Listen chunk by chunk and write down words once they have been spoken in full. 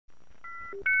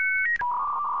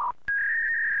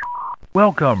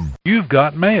Welcome. You've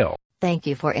got mail. Thank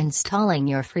you for installing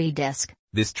your free disk.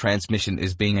 This transmission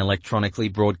is being electronically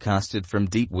broadcasted from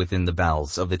deep within the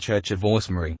bowels of the Church of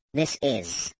Orsemery. This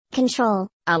is Control,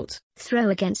 Alt, Throw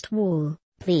Against Wall.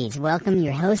 Please welcome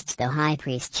your hosts, the High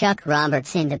Priest Chuck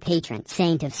Roberts and the Patron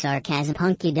Saint of Sarcasm,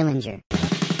 Punky Dillinger.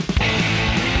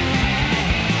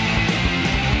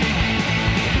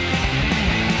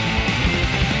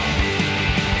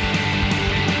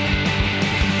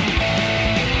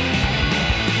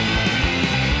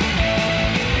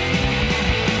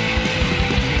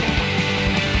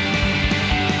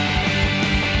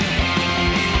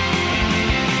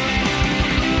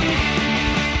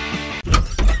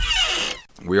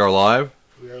 We are live.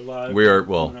 We are live.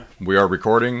 We are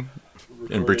recording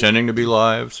and pretending to be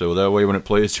live, so that way when it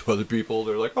plays to other people,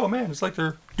 they're like, oh man, it's like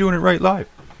they're doing it right live.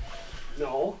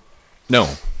 No.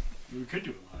 We could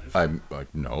do it live.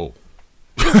 No.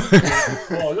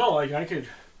 Well, no, like I could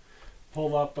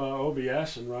pull up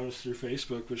OBS and run us through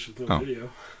Facebook, which is no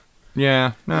video.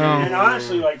 Yeah, no. And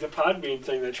honestly, like the Podbean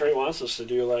thing that Trey wants us to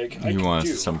do, like he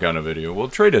wants some kind of video. Well,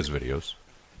 Trey does videos.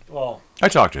 Well, I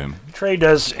talked to him. Trey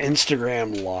does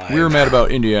Instagram Live. We were mad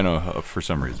about Indiana for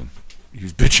some reason. He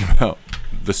was bitching about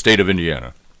the state of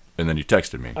Indiana, and then he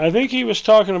texted me. I think he was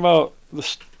talking about the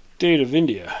state of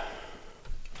India.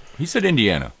 He said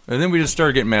Indiana, and then we just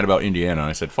started getting mad about Indiana, and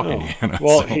I said, fuck Indiana.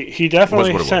 Well, so he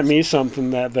definitely sent me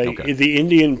something that the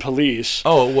Indian police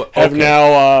have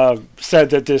now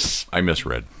said that this... I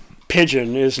misread.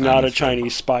 Pigeon is not a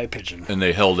Chinese spy pigeon, and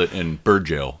they held it in bird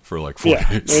jail for like 4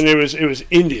 days. And it was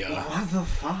India. What the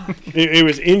fuck? It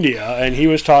was India, and he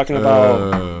was talking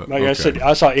about I said,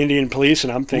 I saw Indian police,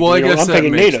 and I'm thinking, I'm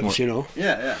thinking natives,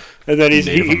 Yeah. And then he's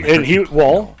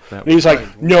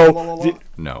like, no.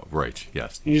 No, right,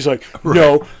 yes. He's like,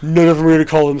 no, none of them are going to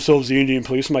call themselves the Indian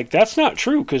police. I'm like, that's not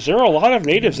true, because there are a lot of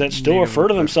natives that still refer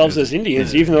to themselves as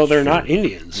Indians, even though they're not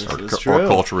Indians. Or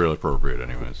culturally appropriate,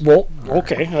 anyways. Well,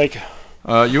 okay, like...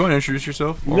 you want to introduce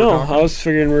yourself? No, I was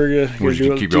figuring we were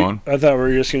going to keep going? I thought we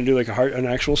were just going to do like an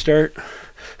actual start.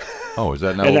 Oh, is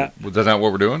that not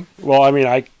what we're doing? Well, I mean,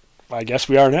 I guess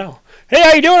we are now. Hey,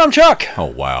 how you doing? I'm Chuck. Oh,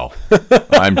 wow.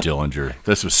 I'm Dillinger.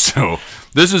 This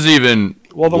is even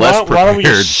less prepared. Why don't we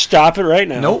just stop it right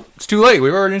now? Nope, it's too late.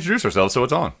 We've already introduced ourselves, so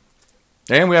it's on.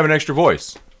 And we have an extra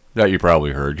voice that you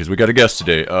probably heard, because we got a guest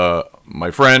today.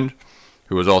 My friend,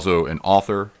 who is also an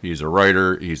author. He's a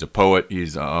writer. He's a poet.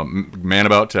 He's a man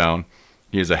about town.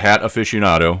 He is a hat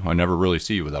aficionado. I never really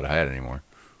see you without a hat anymore.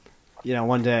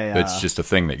 One day... it's just a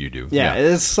thing that you do. Yeah.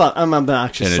 I'm an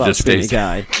obnoxious, and it just stays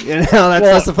guy.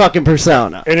 That's the fucking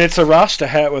persona. And it's a Rasta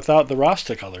hat without the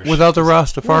Rasta colors. Without the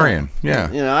Rastafarian,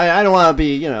 yeah. I don't want to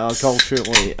be,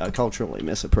 a culturally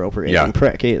misappropriating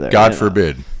prick either. God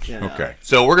forbid. Okay,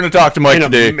 so we're going to talk to Mike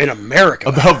today in America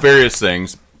about various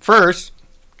things. First,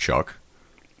 Chuck,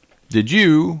 did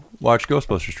you watch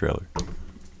Ghostbusters trailer?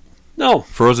 No.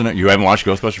 Frozen. You haven't watched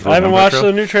Ghostbusters? I haven't watched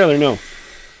the new trailer. No.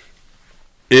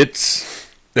 It's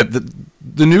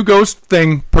the new ghost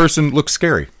thing person looks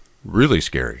scary, really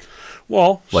scary.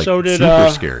 Well, like, so did super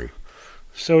scary.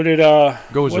 So did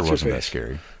Gozer wasn't that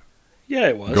scary. Yeah,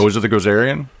 it was. Gozer the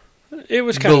Gozerian. It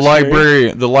was kind of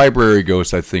scary. The library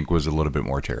ghost, I think, was a little bit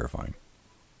more terrifying.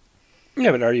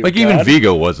 Yeah, but are you like even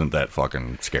Vigo wasn't that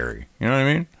fucking scary? You know what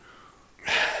I mean?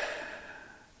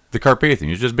 The Carpathian,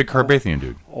 he's just a big Carpathian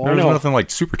dude. There was nothing like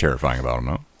super terrifying about him,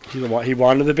 though. He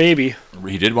wanted the baby.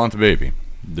 He did want the baby.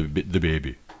 The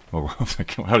baby.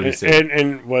 How did he say it?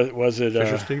 And was it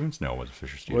Fisher Stevens? No, it wasn't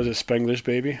Fisher Stevens. Was it Spengler's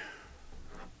baby?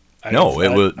 I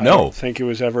don't think it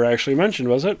was ever actually mentioned,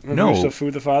 was it? No. Who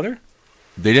the father?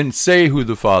 They didn't say who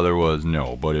the father was,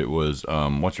 no, but it was,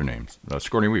 what's her name?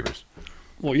 Sigourney Weaver's.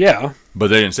 Well, yeah.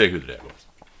 But they didn't say who the dad was.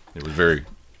 It was very...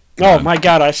 Oh, my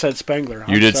God, I said Spengler.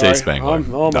 You did say Spengler.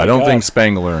 I don't think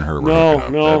Spengler and her were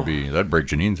hooking up. That'd break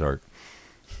Janine's heart.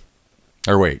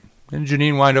 Or wait, didn't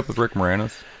Janine wind up with Rick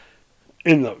Moranis?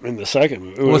 In the second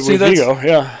movie. Well, with Vigo,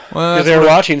 yeah. Because they were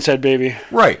watching said baby.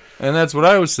 Right, and that's what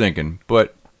I was thinking.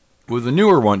 But with the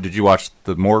newer one, did you watch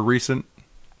the more recent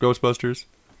Ghostbusters?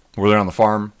 Were they on the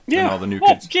farm? Yeah. And all the new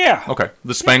kids? Yeah. Okay,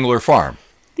 the Spengler farm.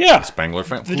 Yeah. The Spengler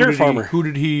farm. The dirt farmer. Who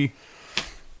did he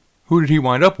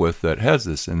wind up with that has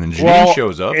this? And then Janine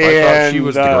shows up. I thought she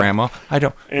was the grandma. I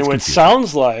don't. And what it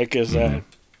sounds like is that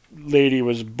lady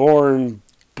was born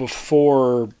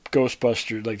before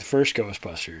Ghostbusters, like the first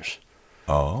Ghostbusters.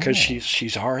 Oh. Because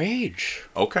she's our age.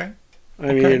 Okay.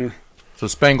 I mean... So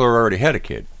Spengler already had a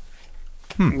kid.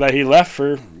 That he left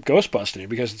for Ghostbusting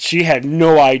because she had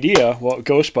no idea what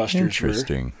Ghostbusters were.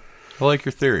 Interesting. I like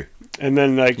your theory. And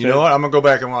then, you know what? I'm going to go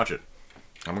back and watch it.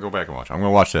 I'm going to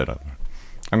watch that.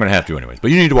 I'm going to have to anyways.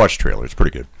 But you need to watch the trailer. It's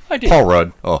pretty good. I did. Paul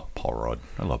Rudd. Oh, Paul Rudd.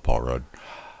 I love Paul Rudd.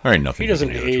 There ain't nothing. He doesn't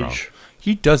can do that's wrong. age.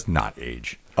 He does not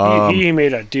age. He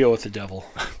made a deal with the devil.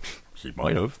 He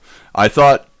might have. I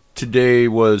thought today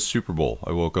was Super Bowl.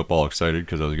 I woke up all excited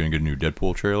because I was going to get a new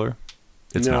Deadpool trailer.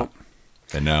 It's not.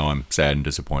 And now I'm sad and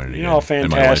disappointed again. You know how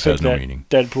fantastic that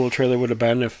Deadpool trailer would have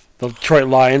been if the Detroit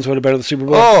Lions would have been at the Super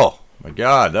Bowl? Oh, my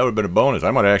God. That would have been a bonus.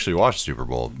 I might have actually watched the Super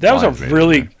Bowl. That was a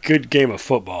really good game of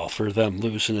football for them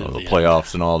losing it. The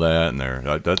playoffs and all that. And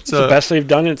that's the best they've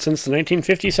done it since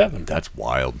 1957. That's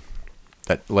wild.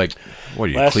 That, like, what are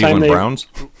you, Last Cleveland Browns?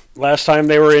 Last time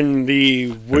they were in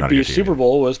the would-be Super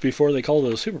Bowl was before they called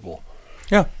it a Super Bowl.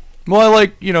 Yeah. Well, I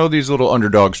like, these little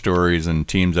underdog stories and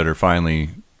teams that are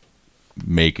finally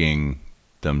making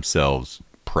themselves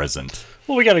present.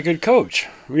 Well, we got a good coach.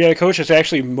 We got a coach that's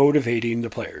actually motivating the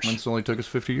players. It's only took us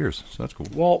 50 years, so that's cool.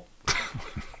 Well,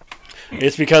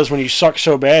 it's because when you suck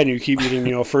so bad and you keep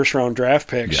getting, first-round draft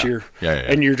picks,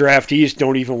 and your draftees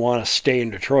don't even want to stay in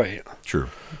Detroit. True.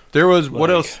 There was, what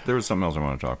else? There was something else I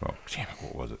want to talk about. Damn it,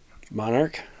 what was it?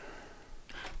 Monarch?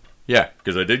 Yeah,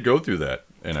 because I did go through that,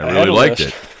 and I really liked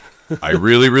it. I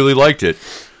really, really liked it.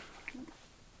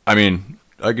 I mean,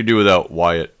 I could do without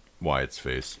Wyatt's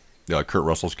face. Kurt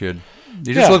Russell's kid.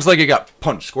 He just looks like he got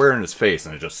punched square in his face,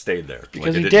 and it just stayed there.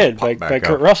 Because he did, by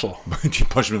Kurt Russell. He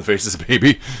punched him in the face as a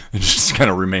baby, and just kind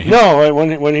of remained. No,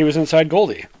 when he was inside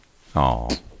Goldie. Oh,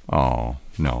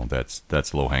 no,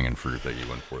 that's low-hanging fruit that you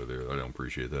went for there. I don't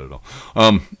appreciate that at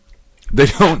all. They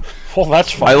don't. Well,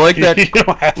 that's fine. I like that.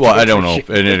 I don't know if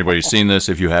that. anybody's seen this,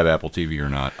 if you have Apple TV or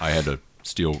not. I had to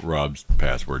steal Rob's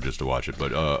password just to watch it.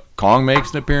 But Kong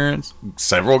makes an appearance,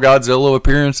 several Godzilla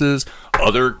appearances,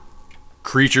 other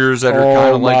creatures that are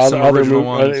kind of like some original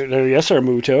ones. Yes, they're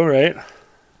Muto, right?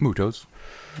 Mutos.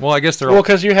 Well, I guess they're Well,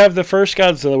 because you have the first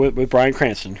Godzilla with Bryan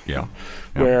Cranston. Yeah.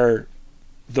 Where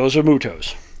those are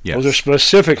Mutos. Yes. Those are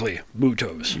specifically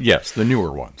Mutos. Yes, the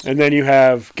newer ones. And then you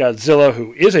have Godzilla,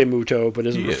 who is a Muto, but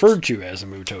isn't referred to as a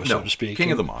Muto, so to speak. King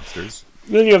of the monsters.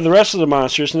 Then you have the rest of the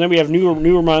monsters, and then we have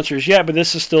newer monsters yet, but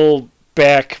this is still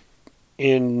back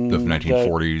in the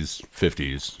 1940s,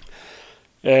 50s.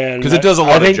 Because it does a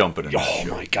lot of jumping in that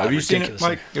show. My God, have you seen it,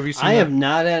 Mike? Have you seen I that? have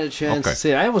not had a chance to see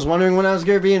it. I was wondering when I was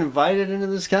going to be invited into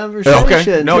this conversation.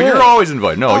 Okay. No, you're always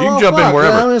invited. No, you can jump in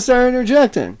wherever. I'm going to start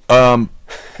interjecting.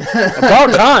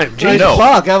 About time. Geez. No.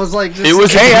 Fuck, I was like... It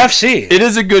was KFC. It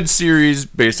is a good series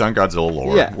based on Godzilla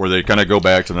lore, where they kind of go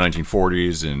back to the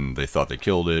 1940s, and they thought they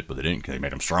killed it, but they didn't. They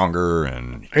made him stronger,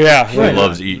 and he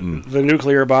loves eating... The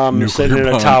nuclear bomb sitting in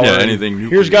a tower. Yeah, anything nuclear.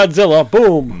 Here's Godzilla.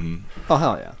 Boom. Oh,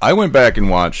 hell yeah. I went back and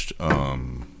watched...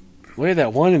 What is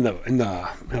that one in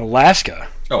Alaska?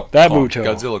 Oh, that Kong. Muto.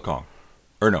 Godzilla Kong.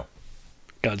 Or no.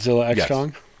 Godzilla X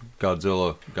Kong?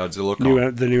 Godzilla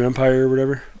Kong. The New Empire or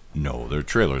whatever? No, there are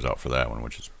trailers out for that one,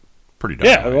 which is pretty dumb.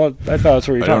 Yeah, well, I thought that's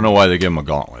where you're I don't know why they give him a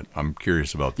gauntlet. I'm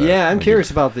curious about that. Yeah, I'm curious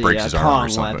about the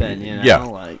Kong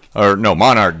weapon. Or no,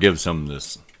 Monarch gives him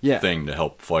this thing to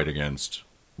help fight against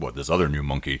this other new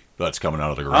monkey that's coming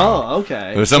out of the ground. Oh,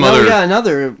 okay. There's some other. We got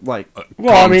another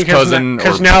cousin.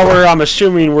 Because now I'm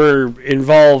assuming we're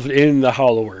involved in the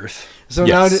Hollow Earth. So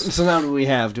now do we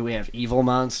have evil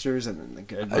monsters and then the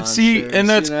good monsters? See, and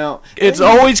that's it's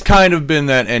always kind of been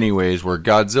that anyways, where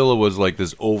Godzilla was like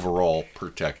this overall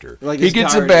protector. Like he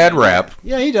gets a bad rap.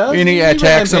 Yeah, he does. And he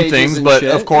attacks some things, but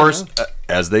of course,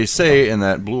 as they say in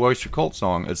that Blue Oyster Cult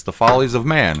song, it's the follies of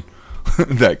man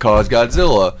that cause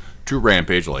Godzilla to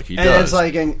rampage like he does.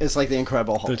 And it's like the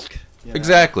Incredible Hulk.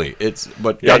 Exactly.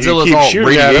 Godzilla's all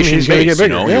radiation based.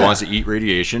 He wants to eat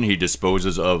radiation. He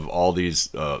disposes of all these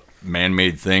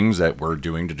man-made things that we're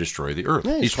doing to destroy the Earth.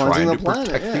 He's trying to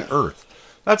protect the Earth.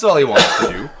 That's all he wants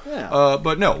to do.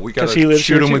 But no, we got to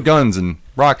shoot him with guns and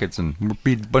rockets and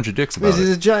be a bunch of dicks about it. He's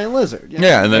a giant lizard.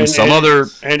 Yeah, and then some other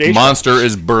monster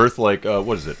is birthed. Like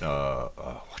what is it?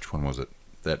 Which one was it?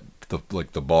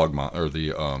 The bog monster or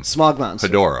the smog monster.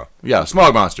 Hedorah. Yeah,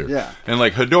 smog monster. Yeah. And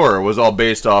like Hedorah was all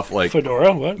based off like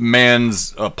Fedora, what?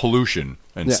 Man's pollution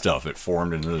and stuff. It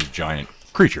formed into this giant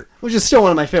creature. Which is still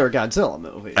one of my favorite Godzilla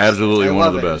movies. Absolutely one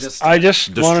of the best. I just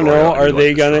want to know, are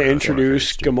they going to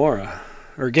introduce Gamora?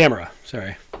 Or Gamera,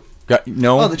 sorry.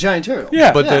 No. Oh, the giant turtle.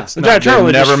 Yeah. But that's the giant turtle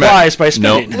just flies by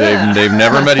spinning. No, they've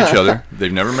never met each other.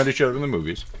 They've never met each other in the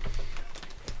movies.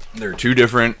 They're two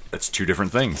different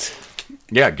things.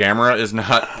 Yeah, Gamera is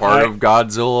not part of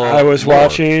Godzilla. I was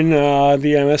watching the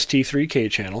MST3K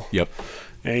channel. Yep.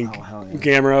 And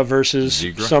Gamera versus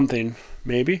something,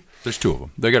 maybe. There's two of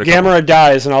them. They got Gamera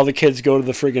dies, and all the kids go to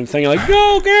the friggin' thing like,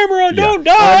 "No, Gamera, don't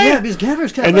die!" Yeah, because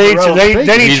Gamera's kind and of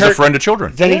then he's a friend of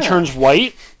children. Then he turns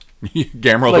white,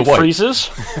 Gamera like the White. freezes.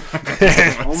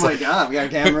 Oh my God, we got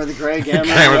Gamera the Gray, Gamera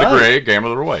Gamera the Gray,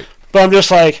 Gamera the White. But I'm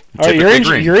just like, all right,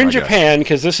 Typically you're in green, I Japan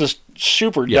because this is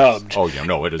super dubbed. Oh yeah,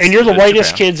 no, it is. And you're the it is whitest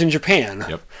Japan. kids in Japan.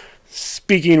 Yep.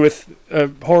 Speaking with a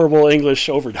horrible English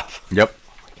overdub. Yep.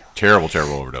 Terrible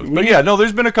overdose. But yeah, no,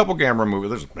 there's been a couple Gamera movies.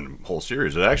 There's been a whole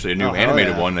series. There's actually a new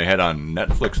animated one they had on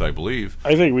Netflix, I believe.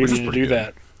 I think we which is need to pretty do good.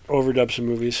 that. Overdub some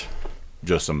movies.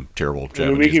 Just some terrible I mean,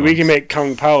 Japanese we can ones. make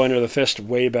Kung Pao Enter the Fist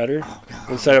way better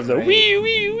instead of the great. wee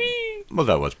wee wee. Well,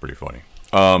 that was pretty funny.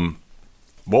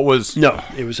 What was... No,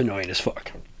 it was annoying as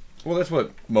fuck. Well, that's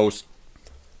what most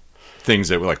things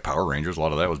that were like Power Rangers, a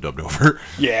lot of that was dubbed over.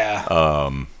 Yeah.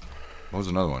 What was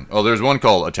another one? Oh, there's one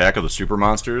called Attack of the Super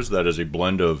Monsters that is a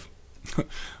blend of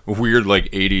weird like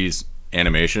 80s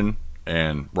animation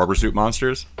and rubber suit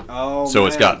monsters. Oh, So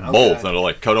it's man. got both. And it'll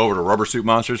like cut over to rubber suit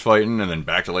monsters fighting and then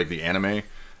back to like the anime.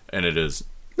 And it is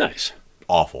Nice.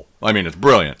 awful. I mean, it's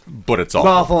brilliant, but it's awful.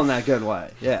 Awful in that good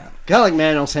way. Yeah. Kind of like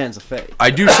Manuel's Hands of Fate. I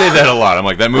do say that a lot. I'm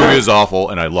like, that movie is awful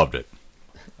and I loved it.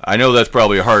 I know that's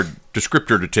probably a hard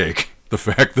descriptor to take. The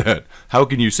fact that, how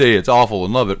can you say it's awful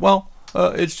and love it? Well,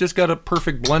 it's just got a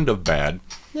perfect blend of bad.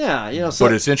 Yeah, you know. So,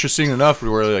 But it's interesting enough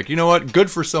where they're like, you know what? Good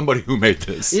for somebody who made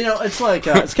this. you know, it's like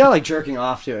it's kind of like jerking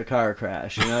off to a car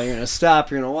crash. You know, you're gonna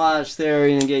stop, you're gonna watch there,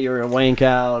 you're gonna get your wank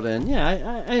out, and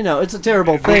yeah, I know it's a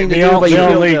terrible thing to The do, but you feel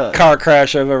only good. car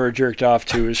crash I've ever jerked off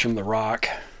to is from The Rock.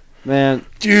 Man,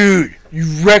 Dude, you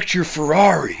wrecked your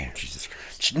Ferrari. Jesus Christ.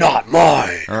 It's not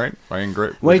mine. All right, I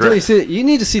agree. wait till you see. You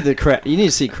need to see the crash. You need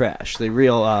to see Crash, the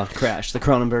real Crash, the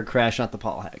Cronenberg Crash, not the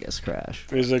Paul Haggis Crash.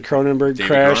 Is the Cronenberg David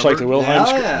crash like Cronenberg? the Wilhelm Hell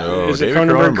scream? yeah. No, Is the David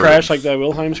Cronenberg crash Cronenberg's- like the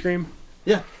Wilhelm scream?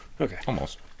 Yeah. Okay.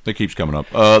 Almost. It keeps coming up.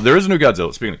 There is a new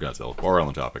Godzilla. Speaking of Godzilla, while we're on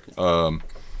the topic,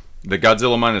 the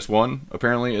Godzilla -1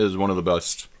 apparently is one of the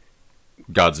best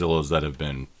Godzillas that have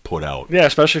been put out. Yeah,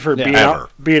 especially for Ever.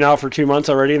 being out for 2 months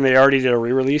already, and they already did a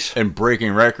re-release. And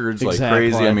breaking records like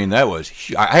Exactly. crazy. I mean, that was...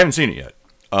 I haven't seen it yet.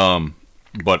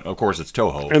 But, of course, it's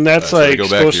Toho. And that's so they like go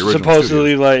back to the original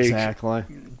supposedly studios. like Exactly.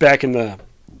 back in the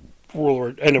World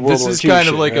War This War is II kind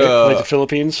of shit, like right? a- like the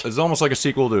Philippines. It's almost like a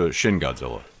sequel to Shin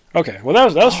Godzilla. Okay, well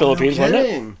that was Philippines, wasn't it?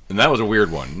 Kidding. And that was a weird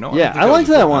one. No, Yeah, don't think I was liked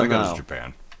a that Philippines. one, I think that was though.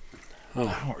 Japan.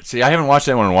 See, I haven't watched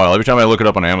that one in a while. Every time I look it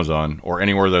up on Amazon or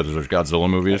anywhere that there's Godzilla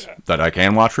movies that I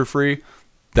can watch for free,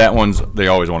 that one's they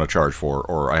always want to charge for,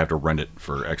 or I have to rent it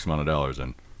for X amount of dollars.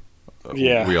 And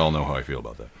Yeah. we all know how I feel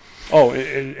about that. Oh,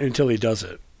 until he does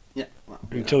it. Yeah. Well,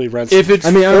 Until he rents If it. it's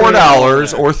I mean,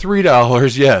 $4 or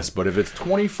 $3, yes, but if it's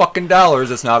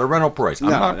 $20, it's not a rental price. I'm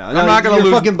not going to you're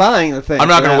lose. fucking buying the thing. I'm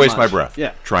not for going to that waste my much. breath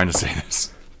Yeah. trying to say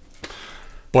this,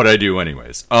 but I do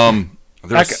anyways.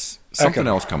 There's something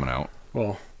else coming out.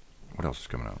 Well, What else is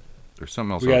coming out? There's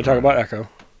something else. we gotta talk coming about out. Echo.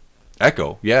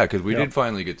 Echo, yeah, because we Yep. did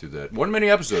finally get through that. One many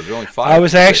episodes, there were only 5. I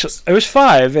was actually 6. it was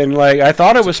 5, and like I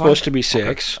thought it was five? supposed to be Okay.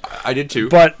 6, I did too.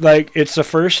 but like it's the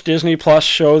first Disney Plus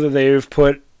show that they've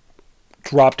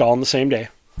dropped all on the same day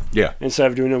yeah, instead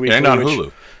of doing a weekly. and on which-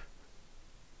 Hulu.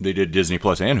 They did Disney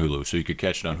Plus and Hulu, so you could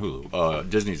catch it on Hulu.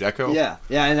 Disney's Echo. Yeah,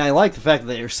 yeah, and I like the fact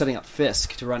that they're setting up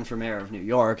Fisk to run for mayor of New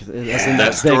York. As the That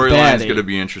next big storyline's baddie. going to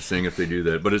be interesting if they do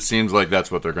that, but it seems like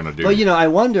that's what they're going to do. But you know, I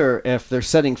wonder if they're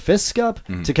setting Fisk up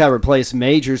Mm-hmm. to kind of replace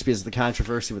Majors because of the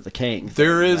controversy with the King.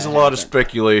 There is a That lot of happened.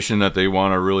 speculation that they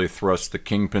want to really thrust the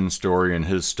Kingpin story and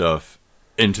his stuff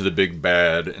into the big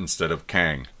bad instead of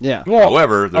Kang. Yeah. Well,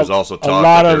 However, there's a- also a talk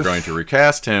lot that they're of- going to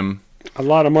recast him. A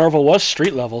lot of Marvel was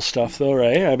street level stuff, though,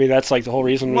 right? I mean, that's like the whole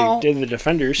reason Well, we did the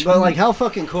Defenders. But like, how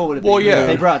fucking cool would it be Well, yeah. if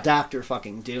they brought Doctor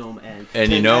fucking Doom and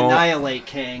you to know, annihilate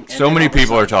King? And So then many all of a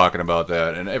people are sudden- talking about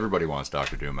that, and everybody wants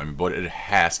Doctor Doom. I mean, but it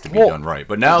has to be Well, done right.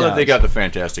 But now it that they does. got the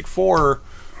Fantastic Four,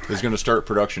 is going to start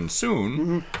production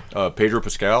soon. Mm-hmm. Pedro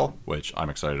Pascal, which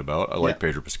I'm excited about. I like Yeah.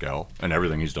 Pedro Pascal and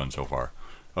everything he's done so far.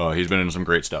 He's been in some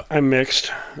great stuff. I'm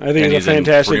mixed. I think And he's a he's in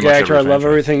fantastic pretty much actor. I every love franchise.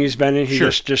 everything he's been in. He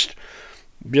Sure.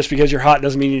 just because you're hot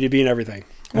doesn't mean you need to be in everything.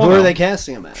 Who are they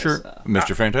casting him as? Sure,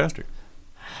 Mr. Fantastic.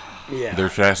 Yeah. They're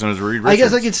casting as Reed Richards. I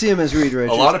guess I could see him as Reed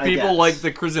Richards. A lot of I people guess. like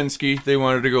the Krasinski. They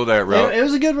wanted to go that route. It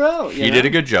was a good route. He did a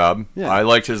good job. Yeah. I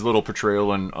liked his little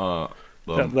portrayal in that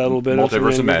little bit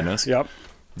Multiverse of of Madness Yep.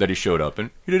 that he showed up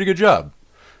in. He did a good job.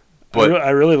 I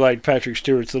But really liked Patrick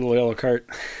Stewart's little yellow cart.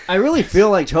 I really feel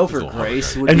like Topher It's a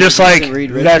Grace lot would And be just a like decent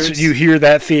Reed that's Richards. you hear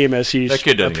that theme as he's that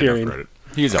kid doesn't get appearing. enough credit.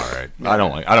 He's all right. I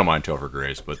don't mind Topher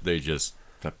Grace, but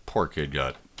that poor kid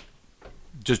got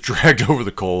just dragged over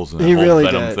the coals in that He whole really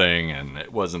Venom did. thing, and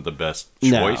it wasn't the best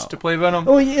No. choice to play Venom.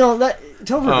 Well, you know that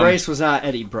Topher Grace was not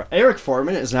Eddie Brock. Eric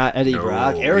Foreman is not Eddie No,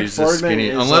 Brock. Eric he's a Foreman skinny,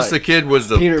 is unless like the kid was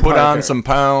to Peter put on Parker. some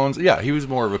pounds. Yeah, he was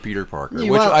more of a Peter Parker,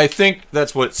 Yeah, which well- I think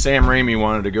that's what Sam Raimi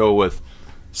wanted to go with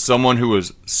someone who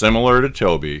was similar to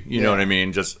Toby. You know what I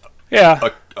mean? Just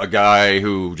a guy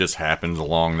who just happens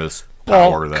along this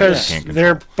power that because he can't control.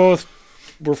 they're both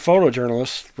were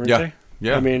photojournalists, weren't they?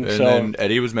 Yeah. I mean, and so then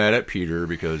Eddie was mad at Peter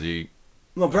because he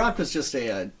Well, Brock was just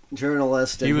a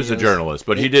journalist. And was a journalist,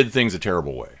 but he did things a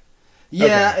terrible way.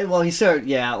 Yeah, well, he started,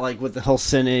 like with the whole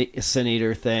Sin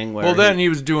Eater thing. Where Then he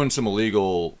was doing some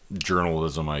illegal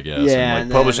journalism, I guess. Yeah,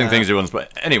 and publishing things he wasn't.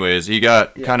 But anyways, he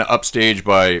got kind of upstaged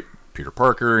by Peter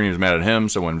Parker, and he was mad at him.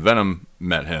 So when Venom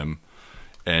met him,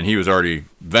 and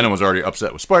Venom was already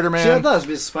upset with Spider-Man. See, I thought it was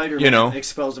because Spider-Man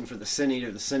exposed him for the Sin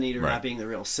Eater not being the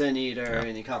real Sin Eater,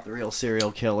 and he caught the real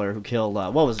serial killer who killed,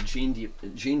 what was it, Jean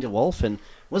DeWolf, and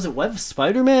was it Web of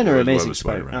Spider-Man or Amazing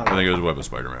Spider-Man? I think it was Web of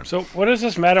Spider-Man. So what is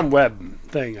this Madam Web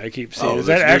thing I keep seeing? Is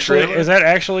that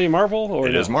actually Marvel? Or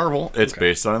it is Marvel. It's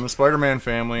based on the Spider-Man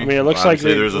family. I mean, it looks like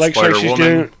there's a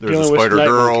Spider-Woman, there's a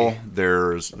Spider-Girl,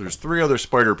 there's 3 other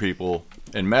Spider people.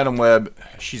 And Madam Web,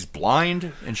 she's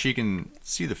blind, and she can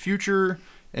see the future,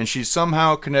 and she's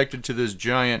somehow connected to this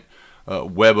giant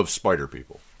web of spider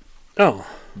people. Oh.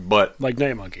 But like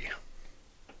Night Monkey.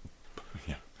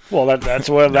 Yeah. Well, that's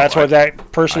what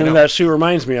that person in that suit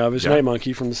reminds me of is Night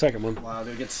Monkey from the second one. Wow,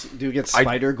 do we get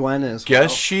Spider-Gwen as well?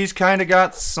 Guess she's kind of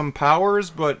got some powers,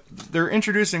 but they're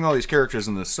introducing all these characters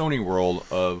in the Sony world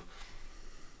of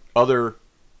other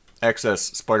excess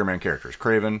Spider-Man characters.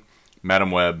 Kraven,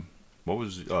 Madam Web, what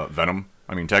was Venom?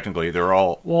 I mean, technically, they're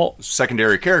all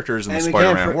secondary characters in the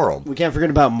Spider-Man world. We can't forget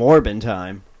about Morbin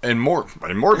time. And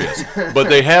Morbius. But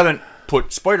they haven't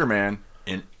put Spider-Man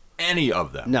in any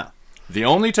of them. No. The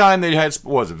only time they had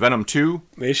was Venom 2.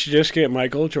 They should just get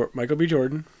Michael B.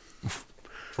 Jordan.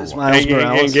 For Miles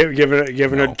Morales. And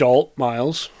give an adult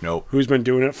Miles. Nope. Who's been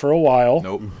doing it for a while.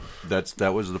 Nope.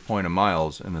 That was the point of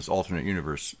Miles in this alternate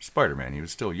universe Spider-Man. He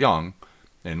was still young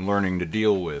and learning to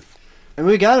deal with. And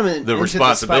we got him into the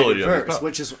responsibility of the Spider-Verse,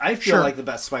 which is, I feel like the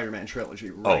best Spider-Man trilogy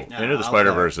right now. Into the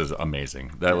Spider-Verse is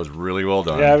amazing. That was really well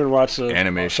done. Yeah, I haven't watched the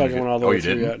animation second one all the way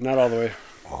through yet. Not all the way.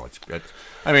 Oh, it's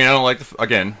I mean, I don't like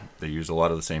again, they use a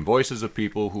lot of the same voices of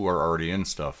people who are already in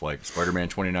stuff. Like Spider-Man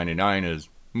 2099 is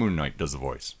Moon Knight does the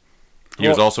voice. He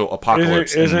was also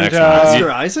Apocalypse in the next one.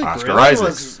 Oscar Isaac? Oscar Isaac.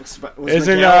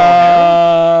 Isn't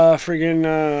friggin'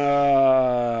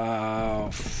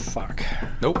 fuck.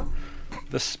 Nope.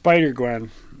 The Spider-Gwen.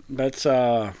 That's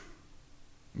Haley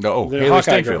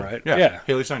Steinfeld, right? right? Yeah.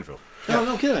 Haley Steinfeld.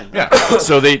 No kidding. Yeah.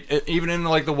 So they even in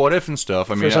like the What If and stuff.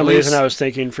 I mean, for some reason I was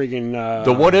thinking freaking.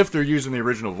 The What If they're using the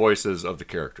original voices of the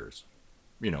characters.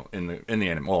 You know, in the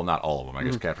anime. Well, not all of them. I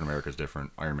guess Captain America's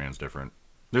different. Iron Man's different.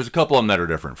 There's a couple of them that are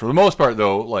different. For the most part,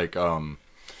 though, like Mark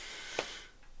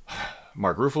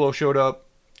Ruffalo showed up.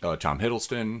 Tom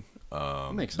Hiddleston.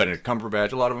 Benedict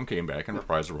Cumberbatch, a lot of them came back and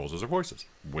reprised the roles as their voices,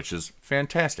 which is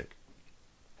fantastic.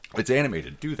 It's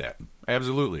animated. Do that.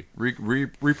 Absolutely.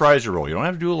 Reprise your role. You don't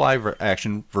have to do a live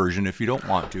action version if you don't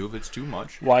want to, if it's too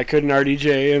much. Why couldn't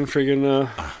RDJ and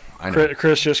friggin'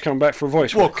 Chris just come back for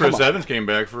voice work? Well, Chris Evans came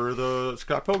back for the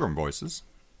Scott Pilgrim voices.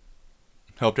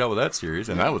 Helped out with that series,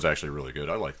 and that was actually really good.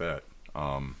 I like that.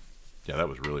 Yeah, that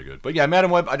was really good. But yeah,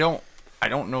 Madam Web, I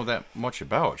don't know that much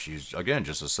about. She's, again,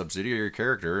 just a subsidiary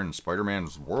character in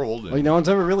Spider-Man's world. And no one's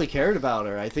ever really cared about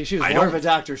her. I think she was more of a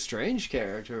Doctor Strange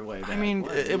character way back. I mean,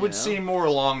 it would seem more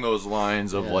along those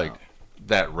lines of, like,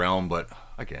 that realm, but,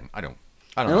 again, I don't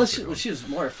know. Unless she was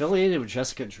more affiliated with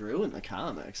Jessica Drew in the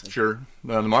comics. Sure.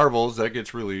 The Marvels, that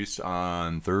gets released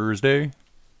on Thursday.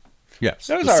 Yes.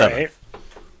 That was all right.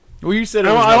 Well, you said it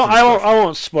was I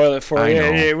won't spoil it for you.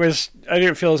 It was. I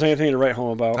didn't feel there's anything to write home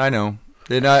about. I know.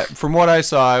 From what I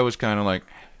saw, I was kind of like,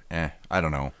 I don't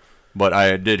know. But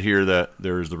I did hear that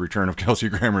there's the return of Kelsey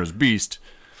Grammer as Beast.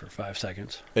 For 5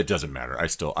 seconds. It doesn't matter. I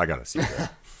gotta see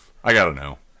that. I gotta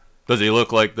know. Does he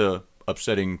look like the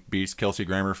upsetting Beast Kelsey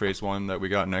Grammer face one that we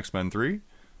got in X-Men 3?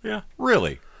 Yeah.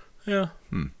 Really? Yeah.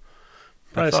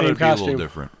 I thought it'd be a little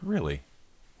different. Really?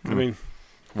 I mean...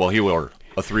 Well, he wore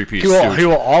a 3-piece suit. He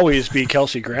will always be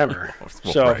Kelsey Grammer.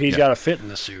 He's got to fit in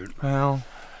the suit. Well,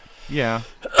 yeah.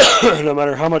 No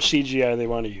matter how much CGI they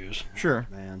want to use. Sure.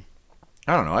 Man.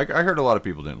 I don't know. I heard a lot of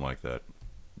people didn't like that.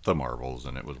 The Marvels,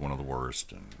 and it was one of the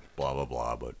worst, and blah, blah,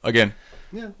 blah. But, again,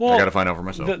 I got to find out for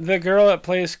myself. The girl that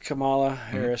plays Kamala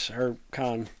Harris, or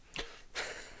Khan.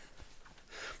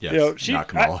 Yes, not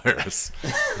Kamala Harris.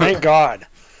 Thank God.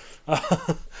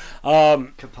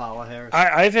 Kamala Harris.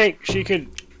 I think she could.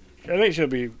 I think she'll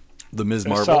be the Ms.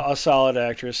 Marvel, a solid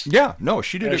actress. Yeah, no,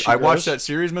 she did. I watched that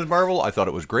series, Ms. Marvel. I thought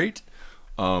it was great.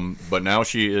 But now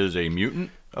she is a mutant.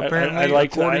 Apparently,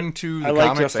 according to the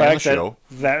comics and the show.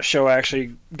 That show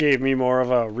actually gave me more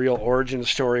of a real origin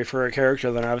story for a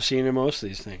character than I've seen in most of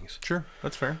these things. Sure,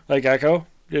 that's fair. Like Echo.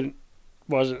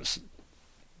 wasn't.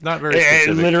 Not very It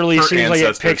specific. literally Her seems like it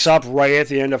ancestors. picks up right at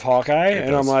the end of Hawkeye, and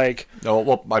I'm does. like, No,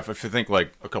 well, I think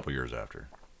like a couple years after,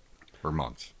 or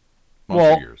months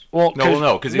or years. Well,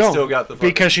 no, because he's still got the fucking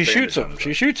because she bandage shoots on him. his She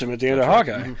head. shoots him at the end That's of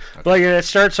right. Hawkeye. Mhm. But like it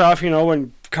starts off,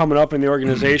 when coming up in the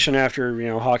organization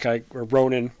after Hawkeye or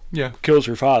Ronin Yeah, kills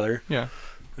her father, yeah.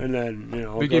 and then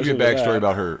We it give goes you a into backstory that.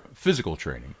 about her physical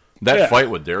training. That Yeah. fight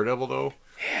with Daredevil, though,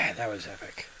 Yeah, that was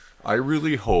epic. I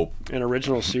really hope. An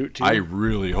original suit too. I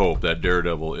really hope that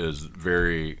Daredevil is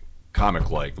very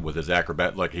comic-like with his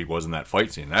acrobat, like he was in that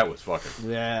fight scene. That was fucking.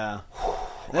 Yeah.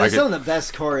 That's some of the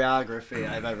best choreography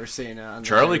I've ever seen. On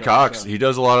Charlie the Cox, show. he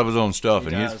does a lot of his own stuff,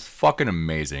 and does. he's fucking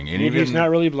amazing. And Maybe even he's not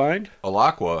really blind.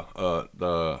 Alakwa,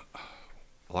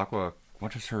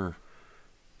 what is her?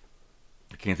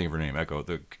 I can't think of her name. Echo,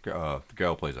 the gal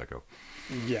who plays Echo.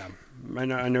 Yeah,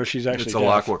 I know she's actually. It's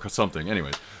deaf. Alakwa something.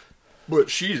 Anyways, but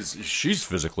she's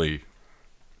physically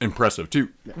impressive too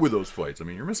with those fights. I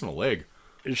mean, you're missing a leg.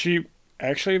 Is she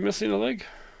actually missing a leg?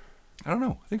 I don't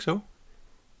know. I think so.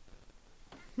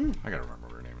 I gotta remember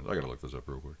what her name is. I gotta look this up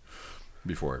real quick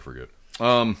before I forget.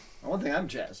 One thing I'm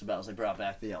jazzed about is they brought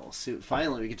back the yellow suit.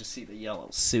 Finally, we get to see the yellow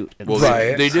suit. Well,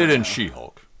 Right. they did in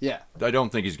She-Hulk. Yeah. I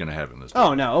don't think he's gonna have him this.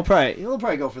 Oh no, he'll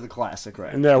probably go for the classic,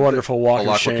 right? And that wonderful walk of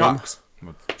Alakwa shame. Cox.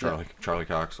 With Charlie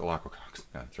Cox, Alakwa Cox.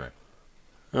 Yeah, that's right.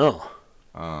 Oh,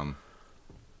 No,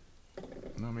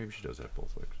 maybe she does have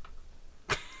both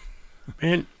legs.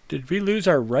 man, did we lose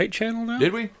our right channel now?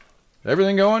 Did we?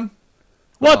 Everything going?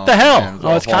 What the hell? Man, Oh,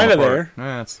 it's all falling kind of apart.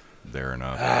 there. Eh, it's there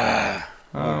enough.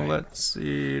 Let's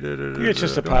see. It's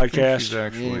just a I don't think podcast. she's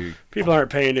actually. People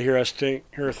aren't paying to hear us hear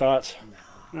our thoughts.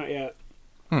 Not yet.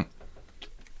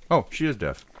 Oh, she is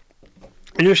deaf.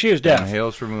 I knew she was And deaf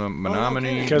hails from the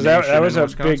Menominee because that Nation was in a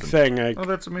big Wisconsin. thing. Oh,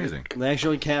 that's amazing. They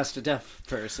actually cast a deaf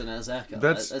person as Echo.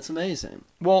 That's amazing.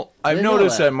 Well, I've Didn't know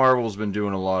noticed that. that Marvel's been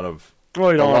doing a lot of.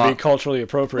 Well, you don't a want to lot- be culturally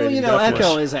appropriated. Well, deafness.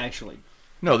 Echo is actually.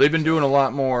 No, they've been doing a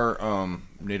lot more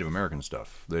Native American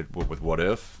stuff. With What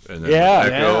If and then Yeah.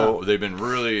 with Echo, they've been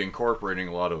really incorporating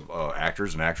a lot of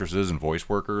actors and actresses and voice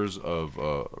workers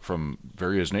from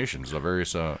various nations,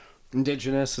 various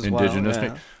Indigenous as indigenous. well.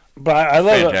 Yeah. But I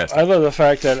love Fantastic. I love the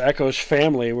fact that Echo's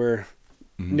family were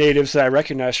natives that I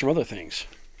recognize from other things.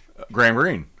 Graham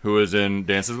Greene, who is in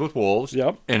Dances with Wolves.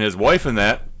 Yep. And his wife in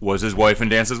that was his wife in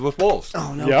Dances with Wolves.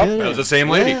 Oh no! Yep. kidding. That was the same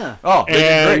lady. Yeah. Oh, they did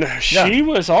And great. she Yeah.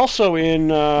 was also in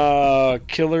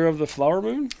Killer of the Flower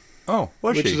Moon, Oh,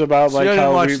 was which she? is about See, like I didn't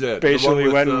how watch we that. The basically one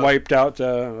with, went and wiped out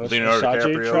the Leonardo Osage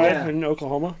DiCaprio. tribe Yeah. in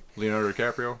Oklahoma. Leonardo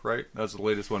DiCaprio, right? That's the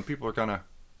latest one. People are kind of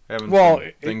having Well,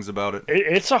 some things about it.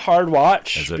 It's a hard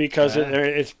watch Is it? because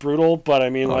it's brutal, but I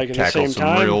mean, like at the Tackle same some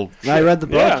time, real I read the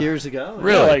book Yeah. years ago.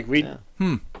 Really? yeah, like we Yeah.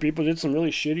 people did some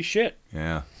really shitty shit.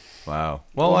 Yeah. Wow.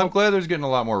 Well, I'm glad there's getting a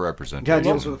lot more Kind of representation.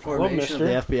 deals with the formation of mister.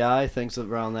 the FBI, things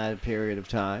around that period of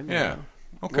time. Yeah.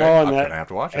 Okay. Well, I'm and gonna have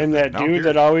to watch it. and then. that Now I'm dude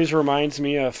that curious. always reminds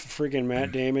me of freaking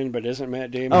Matt Damon, but isn't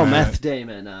Matt Damon? Oh, Meth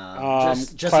Damon.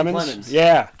 Jesse Clemens? Clemens.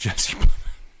 Yeah. Jesse.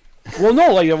 Well,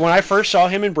 no, like when I first saw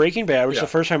him in Breaking Bad, which Yeah. the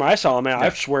first time I saw him, man, I Yeah.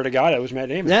 swear to God, it was Matt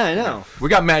Damon. Yeah, I know. We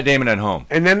got Matt Damon at home.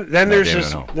 And then Matt there's Damon,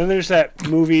 this, I know. then there's that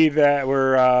movie that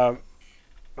where, I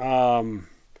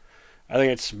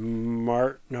think it's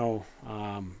Wall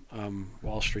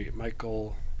Street.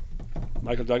 Michael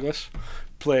Douglas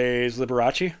plays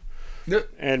Liberace. Yep.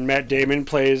 And Matt Damon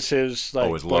plays his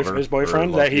his lover, his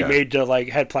boyfriend or that he yeah. made to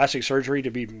had plastic surgery to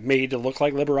be made to look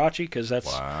like Liberace because that's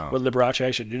Wow. what Liberace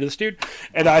actually did to this dude.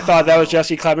 And I thought that was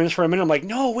Jesse Clemens for a minute. I'm like,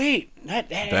 no, wait,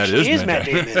 that actually is Matt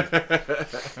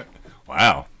Damon.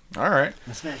 Wow. All right.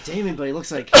 That's Matt Damon, but he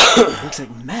looks like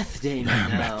Meth Damon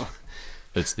now.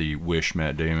 It's the Wish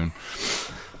Matt Damon.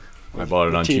 I bought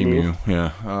it on Temu. Temu.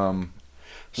 Yeah.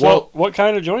 So Well- what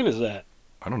kind of joint is that?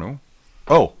 I don't know.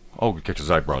 Oh, because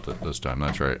I brought it this time.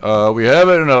 That's right. We have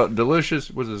it in a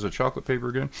delicious. Was this a chocolate paper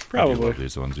again? I Probably. do love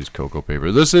these ones. These cocoa paper.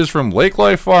 This is from Lake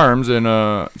Life Farms in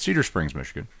Cedar Springs,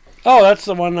 Michigan. Oh, that's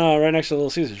the one right next to Little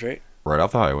Caesars, right? Right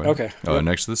off the highway. Okay. Yep.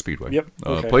 Next to the Speedway. Yep.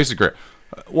 Okay. Place is great.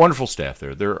 Wonderful staff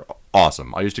there. They're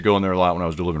awesome. I used to go in there a lot when I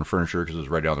was delivering furniture because it was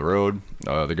right down the road.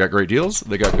 They got great deals.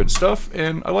 They got good stuff,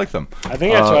 and I like them. I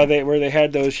think that's why they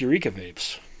had those Eureka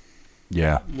vapes,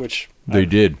 Yeah, which they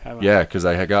did. have a- Yeah, because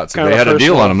I had got. kind They of had a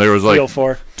deal personal on them. There was like feel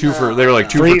for. They were like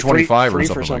two Free- for 25 free or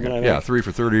for something, something, like I that. Yeah, think. 3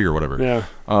 for 30 or whatever.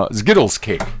 Yeah. Skittles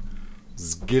cake.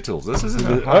 Skittles. This is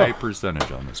a high Oh. percentage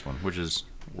on this one, which is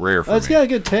rare for Well, it's me. got a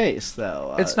good taste,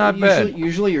 though. It's not bad.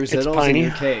 Usually your Zittles and piney.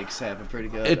 your cakes have a pretty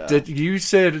good. You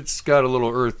said it's got a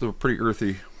little pretty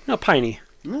earthy. No, piney.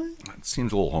 It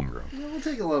seems a little homegrown. we'll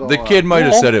take a little. The kid might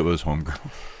have well- said it was homegrown.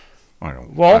 I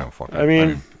don't. Well, don't fucking, I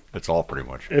mean, It's all pretty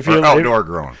much. If Or you- outdoor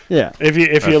grown. Yeah. If you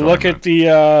That's look what I at the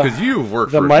Because you've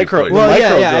worked the for a few micro- places. Well, micro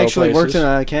yeah. I grow actually worked places. in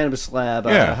a cannabis lab,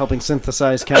 Yeah. helping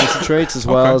synthesize concentrates as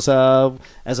well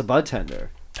as a bud tender.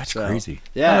 That's So, crazy.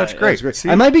 Yeah, Oh, that's great. it's See?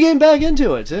 I might be getting back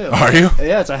into it too. Are you?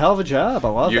 Yeah, it's a hell of a job. I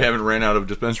love You it. haven't ran out of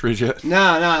dispensaries yet? No,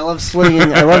 I love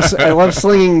slinging. I love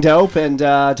slinging dope and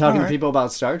talking All to right. people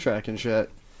about Star Trek and shit.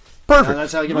 Perfect.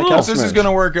 That's how I get my Well, customers. this is going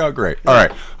to work out great. All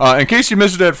right. In case you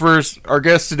missed it at first, our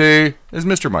guest today is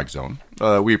Mr. Mike Zone.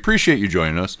 We appreciate you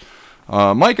joining us.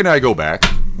 Mike and I go back.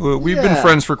 We've been Yeah.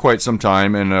 friends for quite some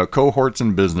time and cohorts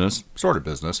in business, sort of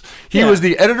business. He Yeah. was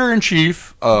the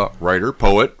editor-in-chief, writer,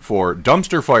 poet for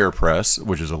Dumpster Fire Press,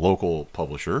 which is a local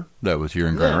publisher that was here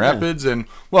in Grand Yeah. Rapids and,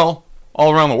 well,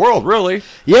 all around the world, really.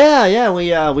 Yeah.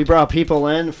 We brought people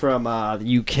in from the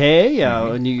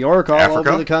UK, New York, all Africa?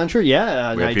 over the country.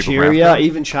 Yeah, We had people from Nigeria, Africa?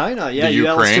 even China. Yeah, The you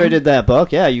Ukraine? illustrated that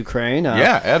book. Yeah, Ukraine.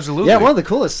 Yeah, absolutely. Yeah, one of the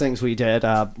coolest things we did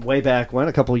way back when,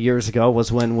 a couple of years ago,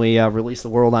 was when we released the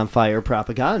World on Fire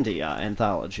propaganda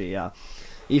anthology.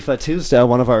 Aoife Tuesday,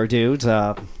 one of our dudes,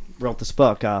 wrote this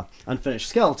book, Unfinished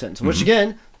Skeletons, which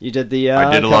again, you did the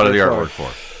I did a lot of the cover artwork for.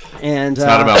 And It's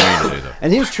not about me today, though.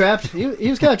 and he was trapped. He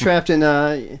was kind of trapped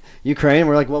in Ukraine.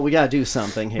 We're like, well, we got to do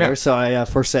something here. Yeah. So I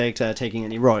forsaked taking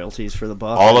any royalties for the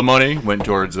book. All the money went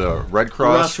towards Red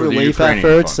Cross Rough for the relief Ukrainian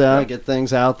efforts, fund. get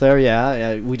things out there.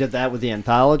 Yeah, we did that with the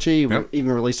anthology. We Yep.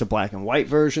 even released a black and white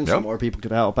version so Yep. more people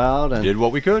could help out. And Did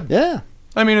what we could. yeah,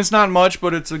 I mean, it's not much,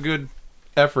 but it's a good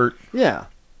effort. yeah.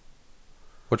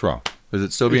 What's wrong? Is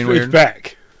it still being it's weird?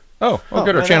 back. Oh,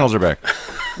 good. Our right channels are back.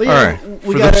 But All yeah, right.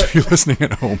 we For got. those of you listening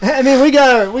at home. I mean, we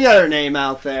got our name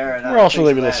out there. And We're also things of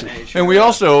leaving that this in. nature. And we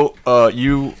also,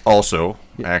 you also,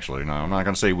 actually, no, I'm not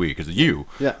going to say we, because you.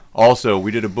 Yeah. Also,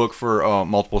 we did a book for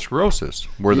multiple sclerosis,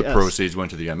 where the Yes. proceeds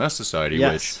went to the MS Society,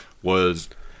 Yes. which was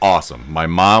awesome. My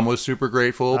mom was super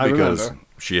grateful I because remember.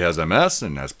 she has MS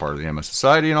and as part of the MS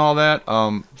Society and all that.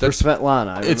 For That's,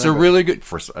 Svetlana. I it's a remember. really good,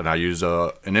 and I use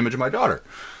an image of my daughter.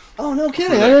 Oh, no for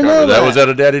kidding! that I didn't cover. know That was at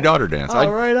a daddy-daughter dance. Oh,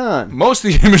 right on. Most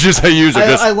of the images I use are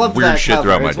just I love weird that shit cover.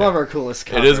 throughout my It's day. one of our coolest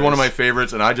covers. It is one of my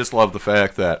favorites, and I just love the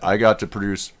fact that I got to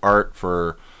produce art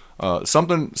for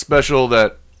something special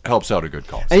that helps out a good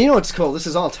cause. And you know what's cool? This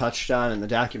is all touched on in the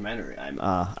documentary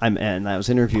I'm in. I was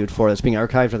interviewed for. That's being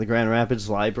archived at the Grand Rapids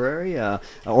Library.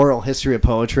 Oral history of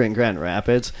poetry in Grand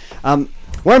Rapids.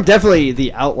 Where I'm definitely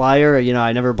the outlier. You know,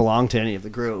 I never belonged to any of the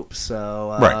groups.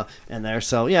 So Right. And there.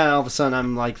 So yeah, all of a sudden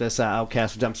I'm like this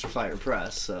outcast of Dumpster Fire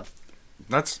Press. So.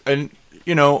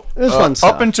 You know, It was fun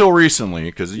stuff. up until recently,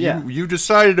 because Yeah. you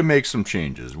decided to make some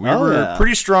changes. We Oh, were yeah.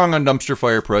 pretty strong on Dumpster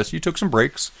Fire Press. You took some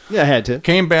breaks, Yeah, I had to.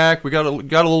 came back. We got a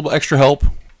little extra help,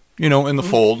 you know, in the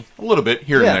fold, a little bit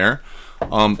here Mm-hmm. Yeah.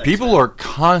 and there. People are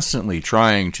constantly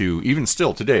trying to, even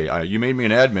still today. You made me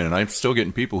an admin, and I'm still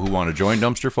getting people who want to join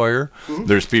Dumpster Fire. Mm-hmm.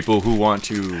 There's people who want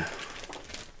to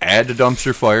add to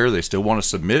Dumpster Fire. They still want to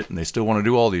submit, and they still want to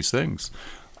do all these things.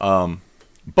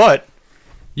 But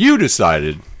you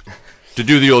decided to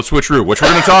do the old switcheroo, which we're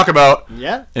going to talk about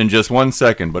Yeah. in just 1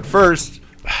 second. But first,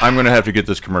 I'm going to have to get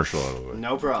this commercial out of the way.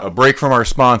 No problem. A break from our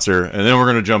sponsor, and then we're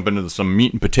going to jump into some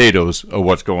meat and potatoes of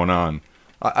what's going on.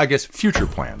 I guess future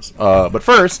plans. But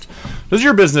first, does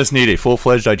your business need a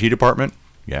full-fledged IT department?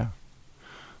 Yeah.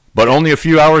 But only a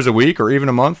few hours a week or even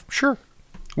a month? Sure.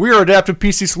 We are Adaptive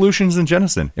PC Solutions in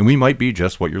Jenison, and we might be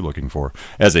just what you're looking for.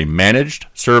 As a managed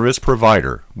service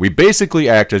provider, we basically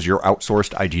act as your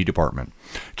outsourced IT department,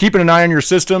 keeping an eye on your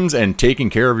systems and taking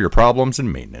care of your problems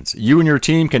and maintenance. You and your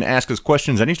team can ask us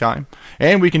questions anytime,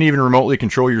 and we can even remotely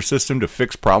control your system to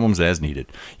fix problems as needed.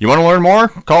 You want to learn more?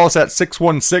 Call us at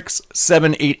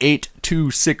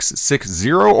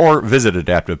 616-788-2660 or visit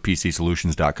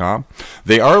AdaptivePCSolutions.com.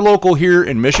 They are local here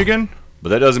in Michigan, but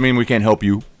that doesn't mean we can't help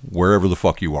you wherever the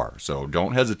fuck you are. So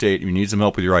don't hesitate. If you need some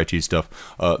help with your IT stuff,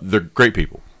 they're great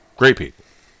people. Great people.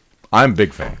 I'm a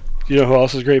big fan. You know who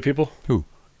else is great people? Who?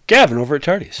 Gavin over at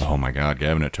Tardy's. Oh my God,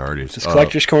 Gavin at Tardy's. It's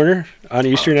Collector's Corner on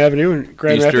Eastern Avenue in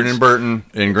Grand Eastern Rapids. and Burton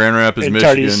in Grand Rapids, and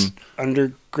Michigan. Tardy's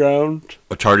Underground.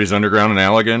 Tardy's Underground in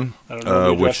Allegan, I don't know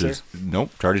the which address is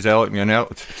nope. Tardy's Allegan.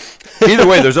 Either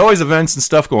way, there's always events and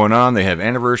stuff going on. They have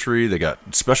anniversary. They got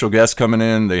special guests coming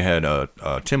in. They had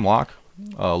Tim Locke,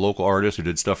 a local artist who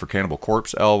did stuff for Cannibal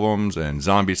Corpse albums and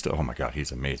zombie stuff. Oh my God,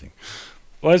 he's amazing.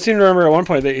 Well, I seem to remember at one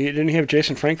point that didn't he have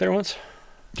Jason Frank there once?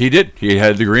 He did. He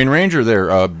had the Green Ranger there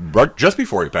right just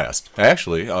before he passed.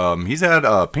 Actually, he's had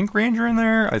Pink Ranger in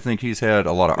there. I think he's had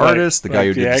a lot of artists. The guy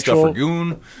who the did the stuff actual- for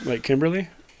Goon. Like Kimberly?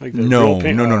 Like the No, real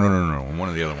paint? no. One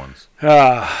of the other ones.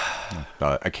 Ah,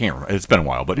 I can't remember. It's been a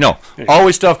while, but no.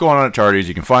 Always stuff going on at Tardies.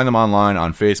 You can find them online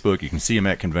on Facebook. You can see them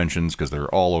at conventions because they're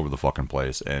all over the fucking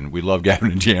place. And we love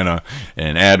Gavin and Gianna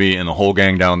and Abby and the whole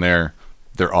gang down there.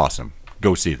 They're awesome.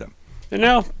 Go see them. and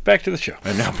now back to the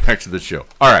show.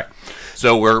 All right.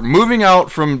 So we're moving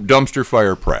out from Dumpster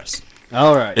Fire Press.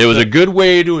 All right. It was a good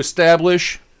way to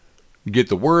establish, get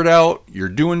the word out. You're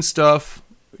doing stuff.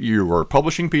 You were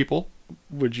publishing people.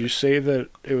 Would you say that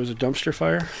it was a dumpster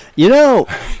fire? You know,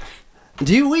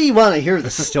 do we want to hear the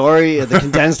story, the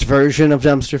condensed version of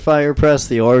Dumpster Fire Press,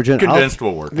 the origin? Condensed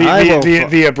will work.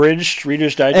 The abridged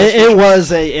Reader's Digest.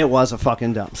 It was a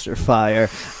fucking dumpster fire.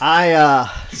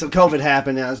 So COVID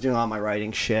happened, and I was doing all my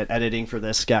writing shit, editing for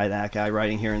this guy, that guy,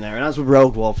 writing here and there, and I was with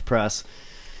Rogue Wolf Press.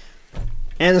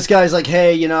 And this guy's like,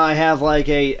 hey, you know, I have like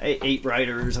 8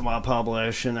 writers I want to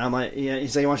publish. And I'm like, yeah,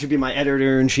 he's like, I want you to be my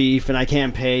editor-in-chief, and I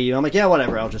can't pay you. I'm like, yeah,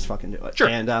 whatever, I'll just fucking do it. Sure.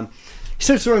 And he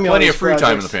starts throwing me all Plenty these of free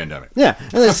time in the projects. pandemic. Yeah,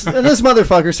 and this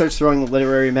motherfucker starts throwing the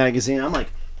literary magazine. I'm like,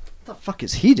 what the fuck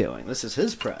is he doing? This is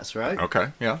his press, right? Okay,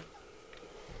 yeah.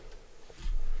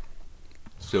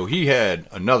 So he had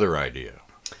another idea.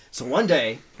 So one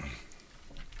day,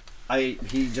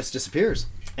 he just disappears.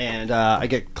 And I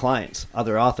get clients,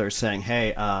 other authors, saying,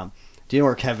 "Hey, do you know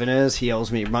where Kevin is? He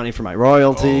owes me money for my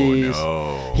royalties.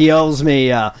 Oh, no. He owes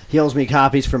me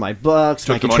copies for my books,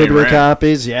 Took my the money and contributor ran.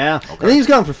 copies. Yeah, Okay. and then he was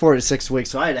gone for 4 to 6 weeks,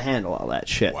 so I had to handle all that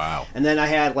shit. Wow. And then I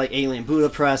had like Alien Buddha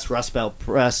Press, Rust Belt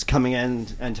Press coming in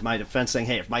and to my defense, saying,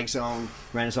 "Hey, if Mike's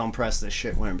ran his own press, this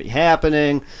shit wouldn't be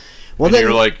happening." Well, And then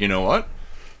you're like, you know what?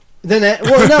 Then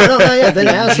no, yeah. Then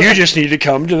asshole, You just need to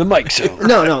come to the mic zone.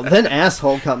 no. Then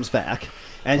asshole comes back.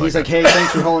 And he's like, hey,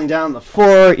 thanks for holding down the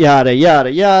fort, yada, yada,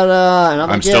 yada. And I'm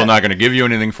like, still not going to give you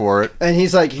anything for it. And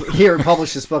he's like, here,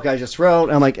 publish this book I just wrote.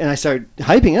 And I'm like, and I started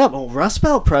hyping it up. Well, Rust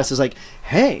Belt Press is like,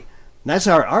 hey, that's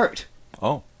our art.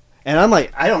 Oh. And I'm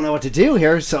like, I don't know what to do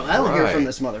here, so I don't hear Right. from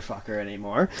this motherfucker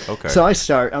anymore. Okay. So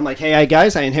I'm like, hey,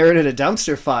 guys, I inherited a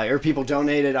dumpster fire. People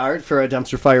donated art for a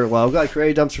dumpster fire logo. I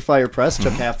created Dumpster Fire Press,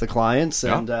 took half the clients,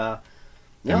 Yeah. and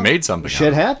And made something out Shit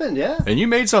of it. happened, yeah. And you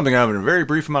made something out of it in a very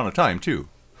brief amount of time, too.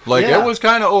 Like, Yeah. it was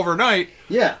kind of overnight.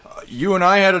 Yeah. You and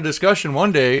I had a discussion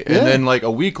one day, and Yeah. then, like, a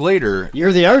week later,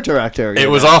 You're the art director. it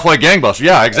was off like gangbusters.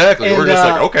 Yeah, exactly. And, we're just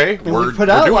like, okay, and we're we put doing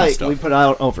out stuff. we put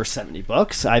out over 70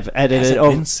 books. I've edited Has it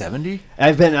over. been 70?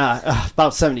 I've been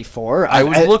about 74. I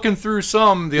was looking through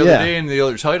some the other Yeah. day, and the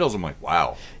other titles, I'm like,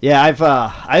 wow. Yeah, I've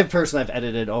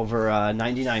edited over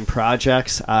 99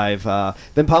 projects. I've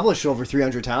been published over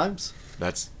 300 times.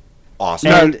 That's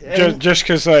awesome. And- just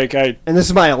because, like, And this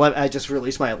is I just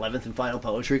released my 11th and final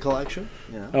poetry collection.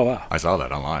 You know. oh wow. I saw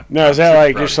that online. Now is I'm that super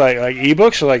like proud just of you. like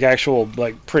ebooks or like actual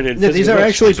like printed? Yeah, these physical are books?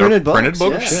 actually These are printed books. printed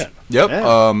books? Yeah. Shit. Yep.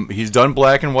 Yeah. He's done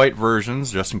black and white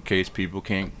versions just in case people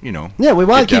can't, Yeah, we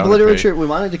want get to keep down and pay. literature. We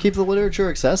wanted to keep the literature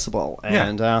accessible, Yeah.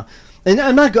 and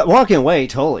I'm not walking away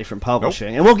totally from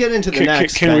publishing. And we'll get into the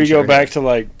next. Can we go venture back here. to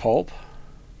like pulp?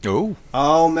 Oh.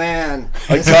 Oh man,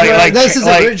 Like- this is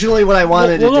like- originally what I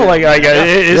wanted Well, to no, do. like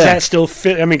is Yeah. that still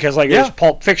fit? I mean, because like Yeah. it's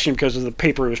pulp fiction because of the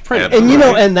paper it was printed. And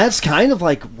Absolutely. and that's kind of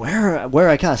like where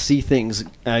I kind of see things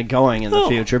going in the Oh.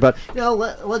 future. But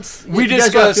let's. We if you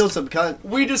guys wanna discussed- feel some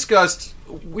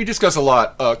We discuss a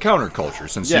lot counterculture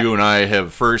since Yeah. you and I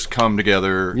have first come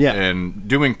together Yeah. and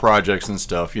doing projects and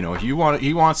stuff. You know, he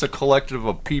wants a collective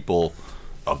of people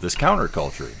of this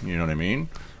counterculture. You know what I mean?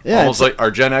 Yeah, Almost it's- like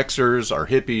our Gen Xers, our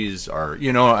hippies, our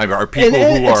people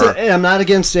who are. And I'm not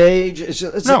against age. It's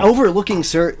No. overlooking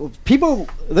certain people.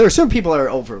 There are some people that are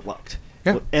overlooked.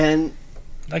 Yeah. And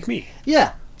like me.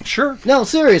 yeah, Sure. no,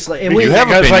 seriously. And You have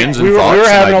Because, opinions like, and we thoughts were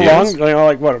and having a ideas. long,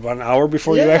 like what, about an hour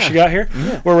before you Yeah. actually got here,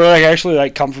 where we're like actually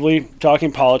like comfortably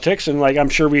talking politics, and like I'm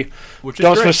sure we Which is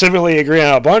don't great. specifically agree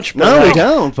on a bunch. But No, we like,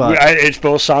 don't, but- it's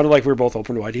both sounded like we were both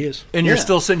open to ideas. And you're Yeah.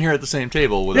 still sitting here at the same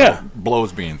table without Yeah.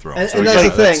 blows being thrown. And, So and yeah, that's the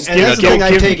thing. And that's the thing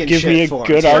I've taken give shit me a for.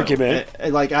 good too. argument.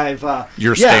 Like I've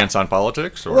your yeah. stance on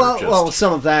politics, or just Well,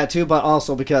 some of that too, but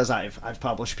also because I've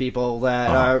published people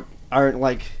that aren't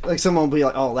like someone will be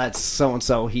like, oh, that's so and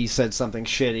so. He said something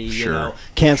shitty. You Sure. know,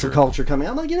 cancel Sure. culture coming.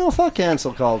 I'm like, fuck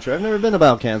cancel culture. I've never been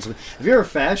about cancel. If you're a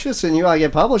fascist and you want to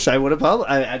get published, I would have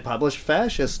I'd publish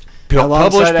fascist. publish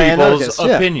alongside people's anarchists.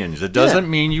 Yeah. opinions. It doesn't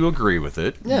mean you agree with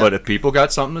it, Yeah. but if people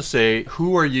got something to say,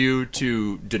 who are you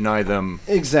to deny them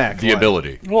Exactly. the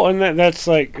ability? Well, and that's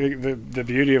like the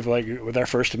beauty of like with our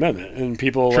First Amendment, and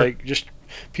people Sure. like just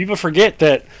people forget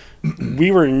that we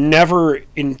were never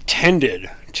intended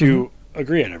to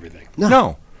agree on everything,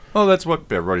 No. Oh, that's what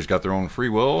everybody's got their own free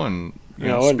will and You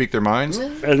know, and- speak their minds.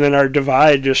 and then our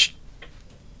divide just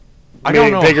I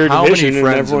don't know bigger how many division, and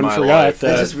friends in everyone my forgot life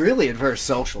that. This is really adverse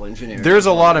social engineering. There's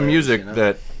a lot of It is, music you know?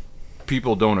 that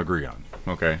people don't agree on.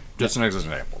 Okay, just an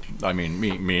example. I mean,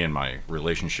 me and my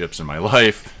relationships in my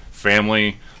life,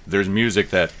 family. There's music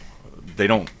that they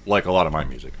don't like. A lot of my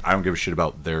music. I don't give a shit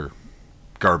about their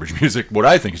garbage music. What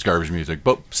I think is garbage music,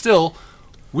 but still,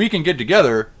 we can get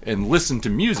together and listen to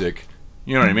music.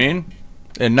 You know what I mean?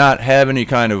 And not have any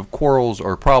kind of quarrels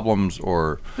or problems.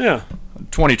 Or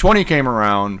 2020 came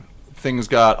around, things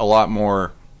got a lot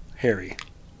more Harry.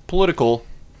 political,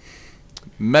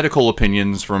 medical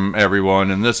opinions from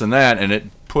everyone and this and that, and it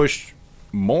pushed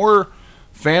more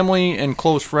family and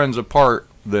close friends apart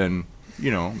than,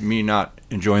 me not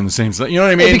enjoying the same stuff. You know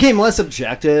what I mean? It became less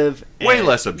objective. Way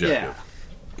less objective.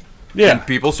 Yeah. And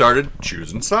people started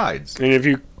choosing sides. And if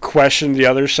you question the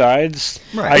other sides,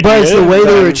 Right. But it's the way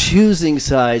they were then- choosing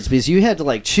sides, because you had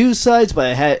to choose sides,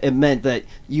 but it meant that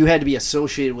you had to be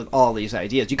associated with all these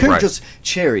ideas. You couldn't Right. just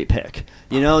cherry pick.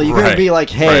 You couldn't Right. be like,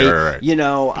 hey, Right.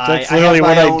 I That's have literally my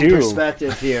what I own do.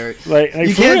 perspective here. for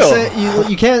You can't real. say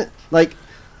you can't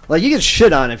you get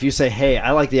shit on if you say, hey,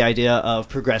 I like the idea of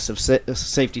progressive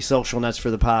safety social nets for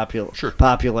the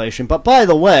population, but by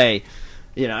the way.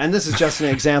 And this is just an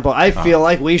example. I feel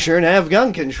like we shouldn't have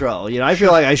gun control. I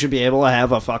feel like I should be able to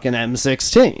have a fucking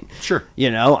M16. Sure.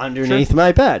 Underneath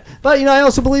my bed. But I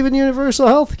also believe in universal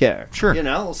health care. Sure.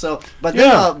 So, but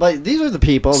but these are the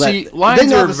people See, that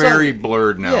lines are the very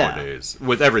blurred nowadays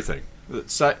with everything.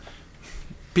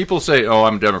 People say, "Oh,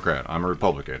 I'm a Democrat. I'm a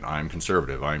Republican. I'm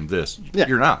conservative. I'm this." Yeah.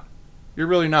 You're not. You're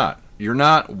really not. You're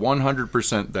not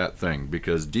 100% that thing,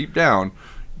 because deep down,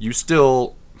 you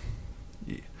still.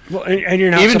 Well, and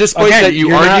you're not Even despite that you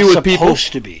you're argue not with people.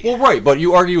 supposed to be. Well, right, but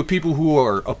you argue with people who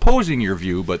are opposing your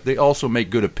view, but they also make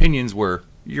good opinions where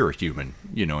you're a human.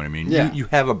 You know what I mean? Yeah. You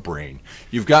have a brain.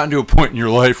 You've gotten to a point in your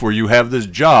life where you have this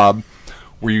job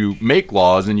where you make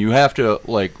laws and you have to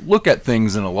look at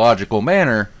things in a logical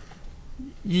manner.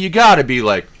 You got to be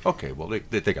like, okay, well, they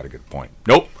got a good point.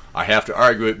 Nope, I have to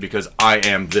argue it because I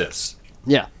am this.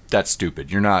 Yeah. That's stupid.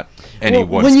 You're not any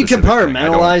one when you specific thing. I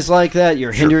don't- compartmentalize like that,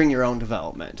 you're hindering your own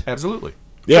development. Absolutely.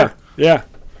 Yeah. Sure. Yeah.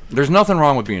 There's nothing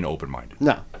wrong with being open-minded.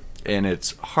 No. And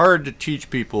it's hard to teach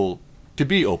people to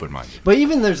be open-minded. But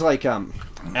even there's I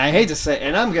hate to say,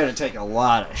 and I'm going to take a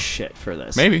lot of shit for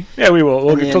this. Maybe. Yeah, we will. We'll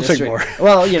in the take industry. more.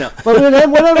 Well, but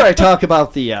whenever I talk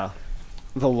about the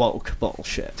woke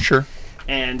bullshit, Sure.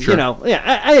 and Sure.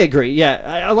 I agree.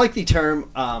 Yeah, I like the term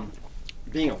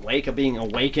being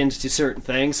awakened to certain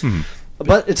things. Mm-hmm.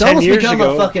 But it's 10 almost years become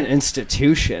ago- a fucking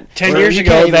institution. 10 where years you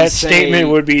ago, can't even that say- statement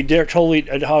would be have a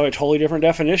totally different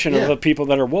definition Yeah. of the people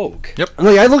that are woke. Yep.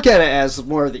 I look at it as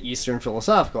more of the Eastern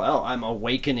philosophical. Oh, I'm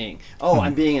awakening. Oh, Hmm.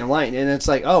 I'm being enlightened, and it's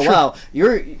like, oh wow,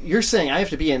 you're saying I have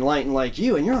to be enlightened like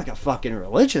you, and you're like a fucking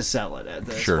religious zealot at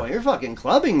this Sure. point. You're fucking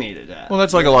clubbing me to death. Well,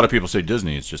 that's like a lot of people say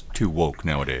Disney is just too woke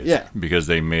nowadays. Yeah. Because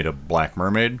they made a Black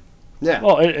Mermaid. yeah.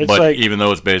 Well, it's But like even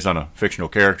though it's based on a fictional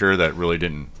character that really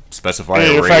didn't specify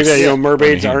and a the race. fact that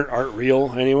mermaids I mean, aren't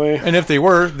real anyway. And if they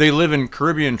were, they live in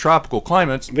Caribbean tropical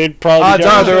climates. They'd probably Odds are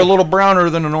die. they're a little browner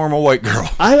than a normal white girl.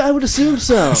 I would assume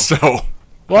so. So,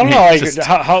 Well, I don't know, it's just-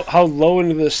 how low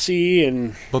into the sea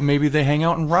and but maybe they hang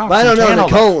out in rocks. But I don't and know,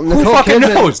 Canada. Nicole Who fucking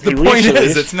Kidman- knows? The And point recently-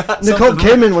 is, it's not Nicole something-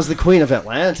 Kidman was the queen of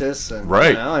Atlantis, and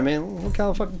Right. look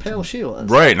how fucking pale she was.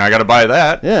 Right, and I got to buy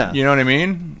that. Yeah. You know what I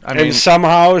mean? and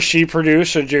somehow she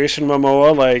produced a Jason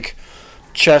Momoa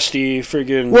chesty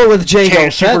friggin' Well, with Django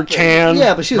Fett, super tan.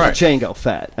 Yeah, but she was Right. with Django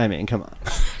Fett. I mean, come on.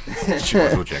 she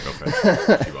was with Django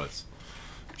Fett. She was.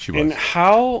 She was. And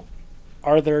how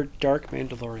are there dark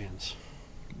Mandalorians?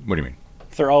 What do you mean?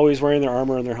 If they're always wearing their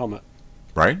armor and their helmet.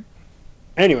 Right?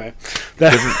 Anyway,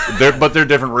 But they're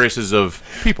different races of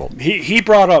people. he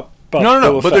brought up.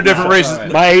 No, but they're different races.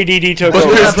 My ADD took But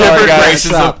over. there's Sorry, different guys.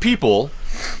 races Stop. of people,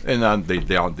 and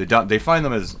they find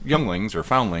them as younglings or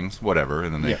foundlings, whatever,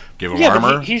 and then they give them Yeah,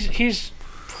 armor. but he's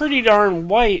pretty darn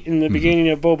white in the beginning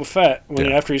of Boba Fett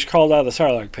after he's called out of the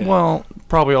Sarlacc pit. Well,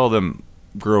 probably all them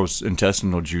gross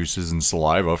intestinal juices and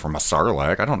saliva from a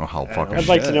sarlacc. I don't know how fucking. I'd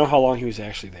like to know how long he was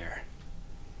actually there.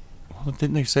 Well,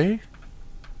 didn't they say?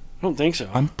 I don't think so.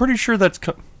 I'm pretty sure that's.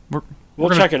 We'll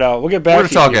check it out. We'll get back We're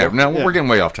to gonna talk you. after. Now Yeah. we're getting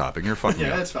way off topic. You're fucking me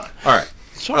up. that's fine. All right.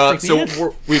 So,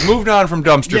 So we've moved on from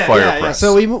dumpster fire press.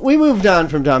 So we moved on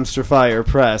from dumpster fire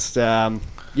press. Do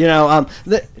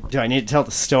I need to tell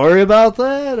the story about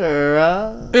that,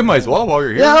 or? It might as well while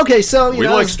you're here. Yeah. Okay. So We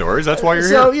like stories. That's why you're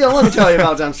so, here. let me tell you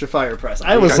about dumpster fire press.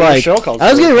 I was got a like, show called I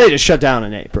was Story getting ready to shut down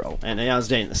in April, and I was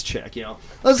dating this chick.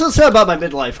 Let's talk about my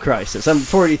midlife crisis. I'm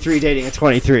 43, dating a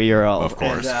 23-year-old. Of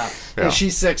course. And, Yeah. and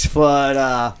she's 6 foot.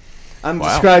 I'm Wow.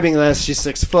 describing this. She's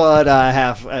 6 foot,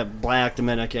 half black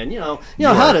Dominican. You know,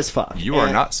 hot as fuck. You are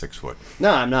And- not 6 foot.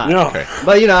 No, I'm not. No. Okay.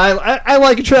 But I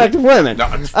like attractive women. No,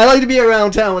 it's- I like to be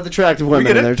around town with attractive women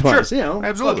get in it. their 20s. Sure. You know,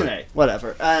 Absolutely. fucking A,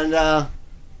 whatever. And I'm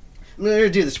gonna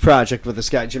do this project with this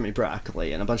guy Jimmy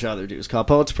Broccoli and a bunch of other dudes called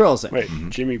Poets Prosing. Wait,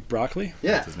 Jimmy Broccoli?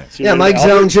 Yeah, his name. yeah, Jimmy Mike Albert?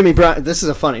 Zone, Jimmy Broccoli. This is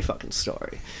a funny fucking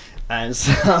story. And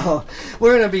so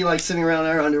we're gonna be like sitting around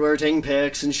in our underwear, taking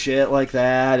pics and shit like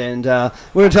that, and we're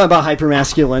gonna talk about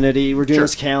hypermasculinity. We're doing Sure.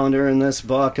 this calendar and this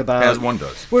book about As one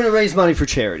does. We're gonna raise money for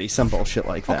charity, some bullshit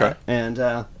like that. Okay.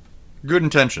 And Good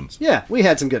intentions. yeah, we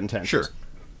had some good intentions. Sure.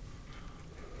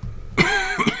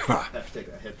 Have to take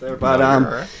a hit there, but No, you're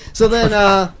all right. so then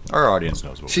Our audience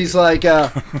knows what she's we do.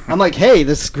 like, I'm like, hey,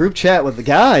 this group chat with the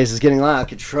guys is getting a lot of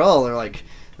control. They're like,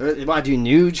 they want to do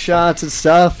nude shots and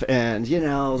stuff, and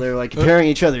they're like comparing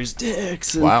each other's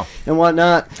dicks and, Wow. and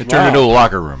whatnot. It turned into a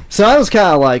locker room. So I was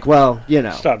kind of like, well,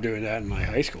 Stop doing that in my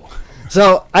high school.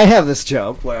 So I have this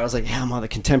joke where I was like, yeah, I'm one of the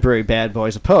contemporary bad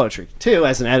boys of poetry. Too,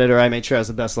 as an editor, I made sure I was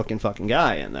the best looking fucking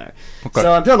guy in there. Okay.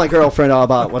 So I'm telling my girlfriend all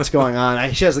about what's going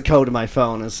on. She has the code to my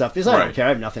phone and stuff because I don't Right. care. I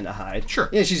have nothing to hide. Sure.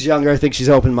 Yeah, she's younger. I think she's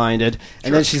open minded. And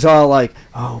Sure. then she's all like,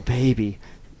 oh, baby,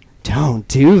 don't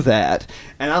do that.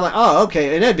 And I'm like, oh, okay.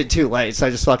 And it had been too late, so I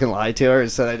just fucking lied to her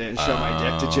and said I didn't show my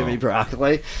dick to Jimmy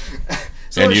Broccoli.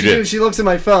 So And what you she did. do, she looks at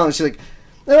my phone and she's like,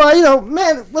 well,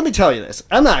 man, let me tell you this.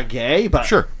 I'm not gay, but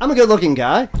Sure. I'm a good-looking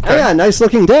guy. I got a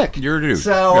nice-looking dick. You're a dude.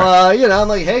 So, Yeah. I'm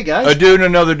like, hey, guys. A dude and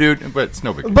another dude, but it's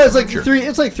no big deal. But it's like Sure. three.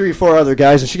 It's like 3 or 4 other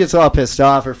guys, and she gets all pissed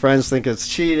off. Her friends think it's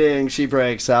cheating. She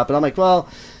breaks up, and I'm like, well,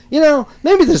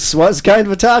 maybe this was kind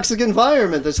of a toxic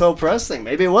environment. This whole press thing.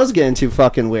 Maybe it was getting too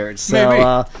fucking weird. So, Maybe.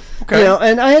 Okay.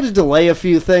 and I had to delay a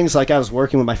few things. Like I was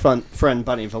working with my friend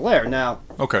Bunny Valaire. Now,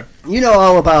 Okay. you know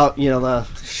all about the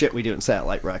shit we do in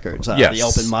Satellite Records. Yes. The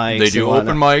open mics. They do and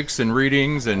open whatnot. mics and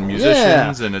readings and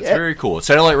musicians, and it's Yeah. very cool.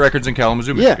 Satellite Records in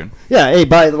Kalamazoo, Michigan. Yeah. Hey,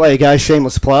 by the way, guys,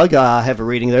 shameless plug. I have a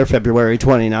reading there February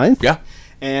 29th. Yeah.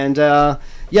 And,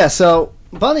 so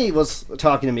Bunny was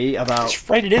talking to me about... That's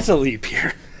right, it is a leap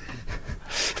year.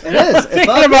 It is. Thinking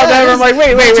about that, I'm like,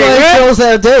 wait, That's why I what? chose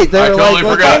that date. They I were totally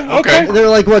like, forgot. what- Okay. They were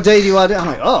like, what day do you want to do? I'm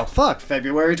like, oh, fuck,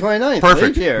 February 29th.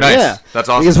 Perfect. Leap year. Nice. Yeah. That's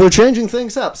awesome. Because we're changing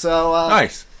things up. So,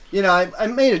 Nice. I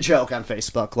made a joke on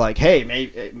Facebook, like, hey,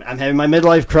 I'm having my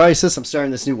midlife crisis. I'm starting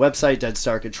this new website, Dead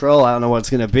Star Control. I don't know what it's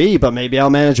going to be, but maybe I'll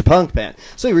manage a punk band.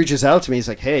 So he reaches out to me. He's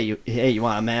like, hey, you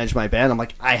want to manage my band? I'm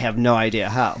like, I have no idea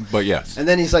how. But yes. And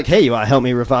then he's like, hey, you want to help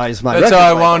me revise my That's record how I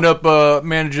label? wound up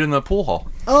managing the pool hall.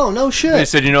 Oh, no They shit.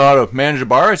 said, you know how to manage a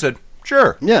bar? I said,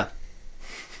 sure. Yeah.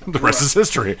 The rest is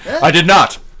history. I did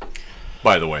not,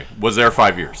 by the way. Was there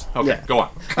 5 years. Okay, Yeah. go on.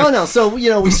 Oh no! So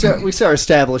we start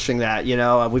establishing that.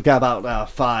 We've got about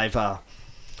 5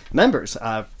 members,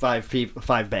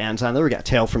 5 bands on there. We got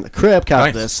Tail from the Crypt,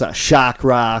 got Nice. this shock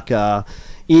rock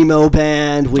emo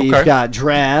band. We've Okay. got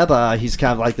Drab. He's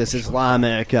kind of like this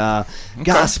Islamic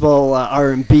gospel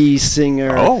R&B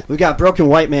singer. Oh. We've got Broken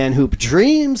White Man Hoop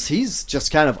Dreams. He's just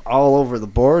kind of all over the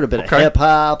board. A bit Okay. of hip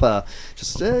hop.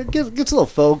 Just gets a little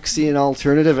folksy and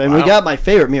alternative. And we Wow. got my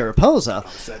favorite Mariposa.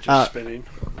 Is that just spinning?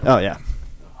 Oh yeah.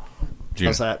 Gene,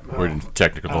 How's that? We're doing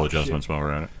technical adjustments while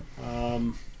we're at it.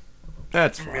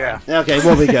 That's fine. Yeah. Okay,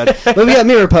 we'll be good. But we got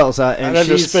Mariposa, and I've had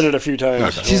to she's spin it a few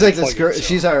times. Okay. she's like this Plug girl. it, so.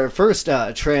 She's our first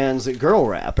trans girl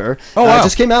rapper. Oh, wow.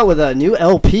 Just came out with a new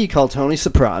LP called Tony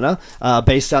Soprano,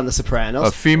 based on The Sopranos.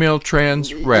 A female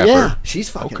trans rapper. Yeah, she's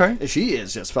fucking. Okay. She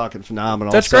is just fucking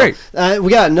phenomenal. That's great. We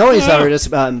got a noise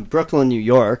artist in Brooklyn, New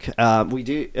York. We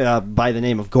do by the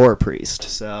name of Gore Priest.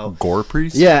 So Gore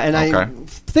Priest? yeah, and Okay. I'm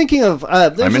thinking of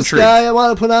there's I'm this intrigued. guy I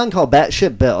want to put on called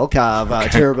Batshit Bill, kind of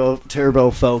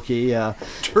turbo folky.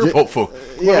 Turbo folk.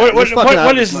 Yeah, What just fucking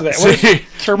what is that? What is See,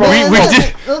 turbo?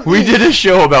 we did a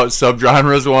show about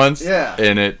subgenres once, Yeah.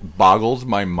 and it boggles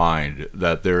my mind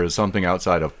that there is something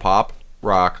outside of pop,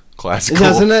 rock, classical.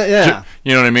 Doesn't it? Yeah.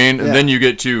 You know what I mean? Yeah. And then you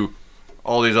get to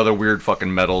all these other weird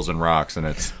fucking metals and rocks, and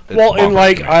it's Well, and bonkers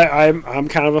like to me. I'm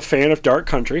kind of a fan of dark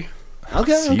country.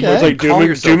 Okay, See, okay. It's like Call doom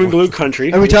yourself and one. gloom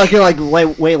country. Are we talking like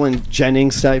Waylon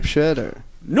Jennings type shit, or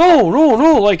No.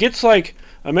 Like it's like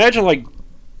imagine like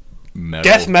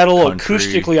death metal country.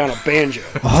 acoustically on a banjo.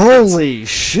 holy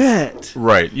shit?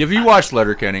 Right. Have you watched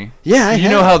Letterkenny? Yeah, I You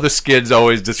know have. how the skids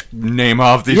always just name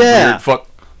off these Yeah. weird fuck.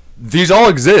 These all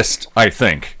exist, I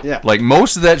think. Yeah. Like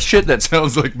most of that shit that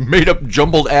sounds like made up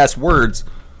jumbled ass words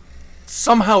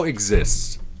somehow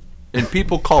exists. And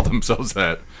people call themselves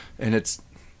that. And it's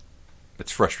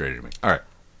frustrating to me. All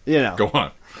right, go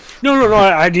on. No.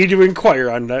 I need to inquire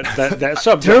on that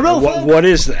subject. Turbo What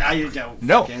is that? I don't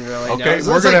No. fucking really Okay, know. It's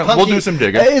we'll like do some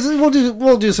digging.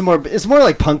 We'll do some more. It's more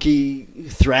like punky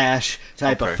thrash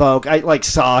type of folk. I like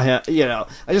saw him, I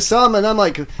just saw him and I'm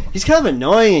like, he's kind of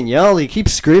annoying and yell. He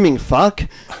keeps screaming fuck.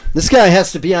 This guy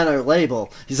has to be on our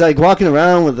label. He's like walking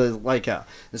around with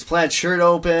his plaid shirt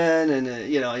open and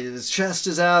his chest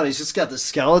is out. He's just got the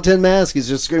skeleton mask. He's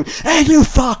just screaming, and you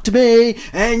fucked me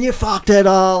and you fucked it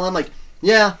all. I'm like,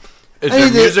 yeah. Is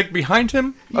there music behind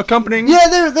him accompanying?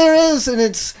 Yeah, there is, and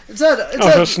it's not.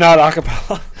 It's not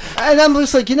acapella. And I'm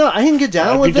just like, I can get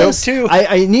down with this. Too.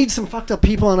 I need some fucked up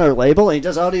people on our label, and he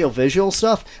does audio visual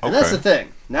stuff, and that's the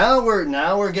thing. Now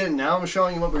I'm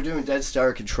showing you what we're doing. Dead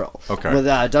Star Control. Okay. With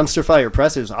Dumpster Fire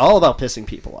Press, it was all about pissing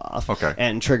people off. Okay.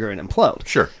 And trigger and implode.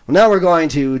 Sure. Well, now we're going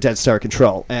to Dead Star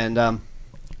Control, and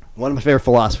one of my favorite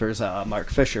philosophers, Mark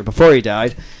Fisher, before he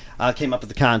died, came up with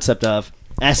the concept of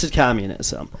acid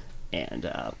communism and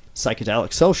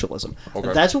psychedelic socialism.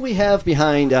 Okay. That's what we have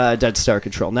behind Dead Star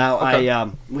Control. Now,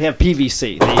 we have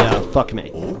PVC. Fuck me.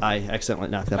 I accidentally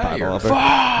knocked that bottle over.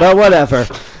 But whatever.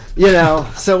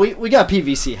 So we got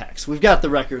PVC Hex. We've got the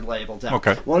record label down.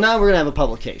 Okay. Well, now we're going to have a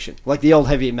publication, like the old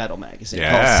heavy metal magazine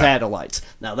called Satellites.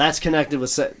 Now, that's connected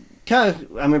with... I'm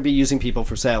going to be using people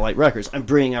for Satellite Records. I'm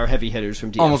bringing our heavy hitters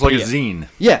from DFP. Almost like a zine.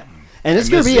 Yeah. And it's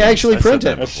going to be actually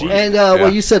printed. And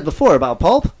what you said before about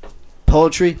pulp...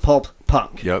 Poetry, pulp,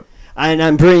 punk. Yep. And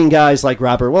I'm bringing guys like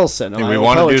Robert Wilson. And we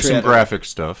want to do some graphic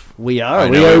stuff. We are. I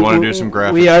know we want to do some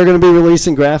graphic. We are going to be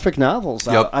releasing graphic novels.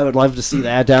 Yep. I would love to see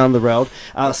that down the road.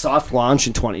 Soft launch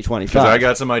in 2025. Because I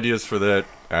got some ideas for that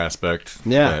aspect.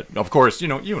 Yeah. That, of course,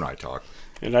 you and I talk.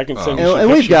 And I can send and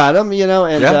we've got them,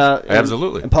 and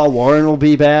absolutely. And Paul Warren will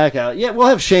be back. We'll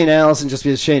have Shane Allison just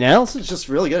because Shane Allison's just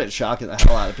really good at shocking the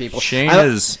hell out of people. Shane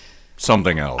is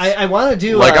something else. I want to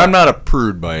do I'm not a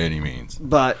prude by any means,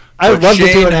 but I would love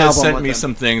to do an album. Shane sent me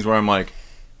some things where I'm like,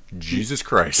 Jesus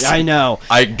Christ. I know.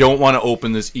 I don't want to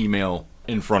open this email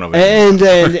in front of it.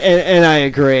 And I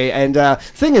agree. And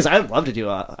thing is, I'd love to do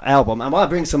an album. I want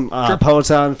to bring some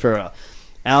poets on for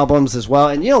albums as well.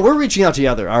 And we're reaching out to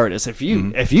other artists. If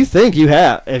you think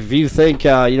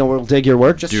we'll dig your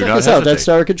work, just check us out. Dead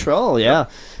Star Control. Yeah,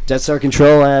 Dead Star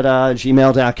Control at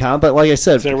gmail.com. But like I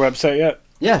said, is there a website yet?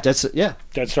 Yeah,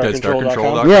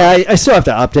 DeadStarControl.com. Yeah, I still have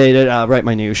to update it, write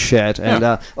my new shit.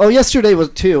 And yesterday was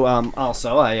too.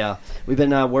 Also, we've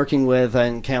been working with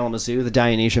in Kalamazoo, the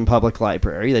Dionysian Public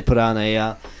Library. They put on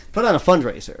a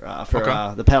fundraiser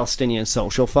for the Palestinian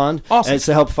Social Fund. Awesome. And it's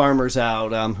to help farmers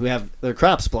out who have their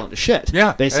crops blown to shit.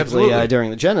 Yeah, basically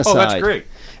during the genocide. Oh, that's great.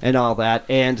 And all that.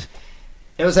 And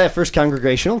it was at First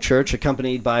Congregational Church,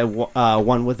 accompanied by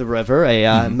One with the River,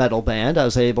 a metal band. I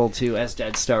was able to, as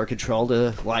Dead Star Control,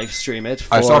 to live stream it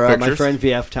for my friend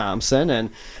VF Thompson.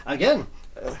 And again,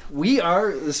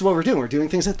 this is what we're doing. We're doing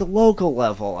things at the local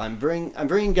level. I'm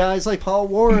bringing guys like Paul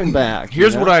Warren back.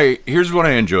 Here's what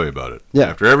I enjoy about it. Yeah.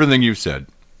 After everything you've said,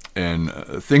 and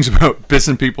things about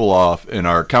pissing people off in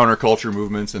our counterculture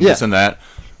movements and this and that.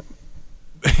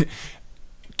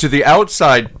 To the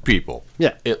outside people,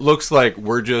 it looks like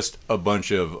we're just a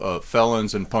bunch of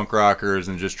felons and punk rockers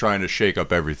and just trying to shake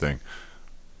up everything.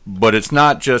 But it's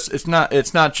not just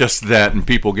that and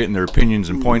people getting their opinions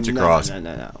and points across.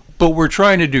 No. But we're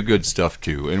trying to do good stuff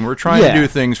too, and we're trying to do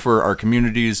things for our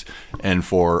communities and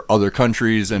for other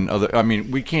countries and other. I mean,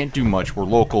 we can't do much. We're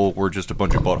local. We're just a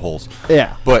bunch of buttholes.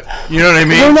 Yeah. But you know what I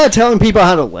mean? We're not telling people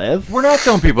how to live. We're not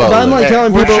telling people how to live. I'm like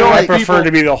telling people. I prefer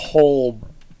to be the whole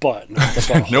butt, not the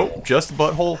butthole. Nope, just the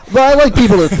butthole. But I like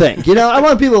people to think. I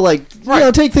want people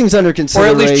to take things under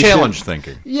consideration. Or at least challenge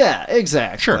thinking. Yeah,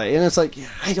 exactly. Sure. And it's like,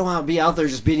 I don't want to be out there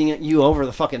just beating you over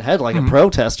the fucking head like a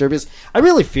protester, because I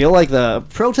really feel like the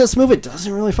protest movement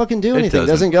doesn't really fucking do anything. It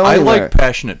doesn't go anywhere. I like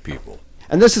passionate people.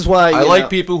 And this is why I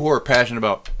like people who are passionate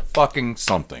about fucking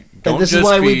something. And this is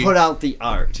why we put out the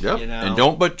art. Yep. And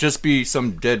don't just be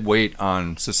some dead weight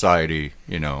on society.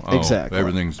 Exactly.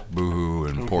 Everything's boohoo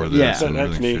and poor this and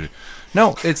that's everything's me. shitty.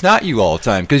 No, it's not you all the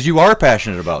time, because you are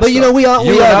passionate about stuff. But we all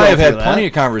and I have had that. plenty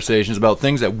of conversations about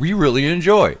things that we really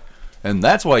enjoy. And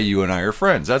that's why you and I are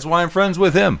friends. That's why I'm friends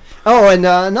with him. Oh, and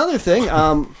another thing,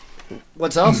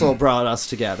 what's also brought us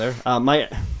together, I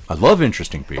love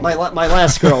interesting people. My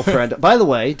last girlfriend, by the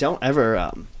way, don't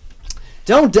ever...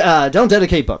 Don't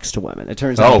dedicate books to women. It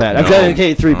turns out bad. I've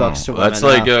dedicated 3 books to women. That's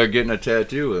like getting a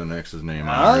tattoo with an ex's name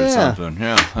on it or something.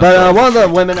 Yeah. But one of the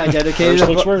women I dedicated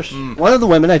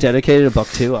a book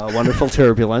to, Wonderful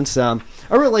Turbulence. Our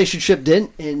relationship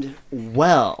didn't end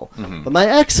well, but my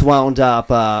ex wound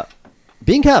up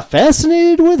being kind of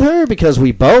fascinated with her because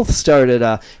we both started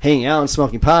hanging out and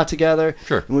smoking pot together.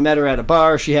 Sure. And we met her at a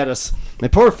bar. She had my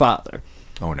poor father.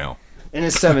 Oh no. In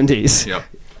his 70s. Yep.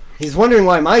 He's wondering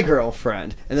why my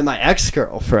girlfriend and then my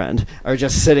ex-girlfriend are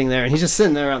just sitting there, and he's just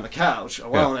sitting there on the couch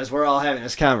alone as we're all having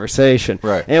this conversation.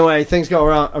 Right. Anyway, things go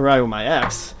around with my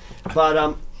ex.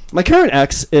 But my current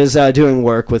ex is doing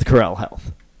work with Corel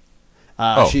Health.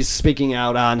 She's speaking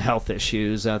out on health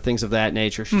issues, things of that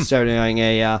nature. She's starting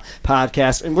a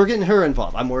podcast, and we're getting her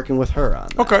involved. I'm working with her on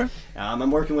that. Okay.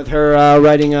 I'm working with her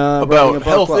writing about writing a book.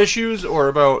 health issues or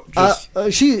about just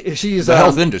she's the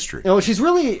health industry. No, she's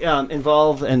really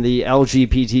involved in the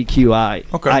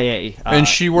LGBTQI. Okay. And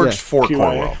she works for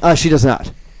Cornwell. She does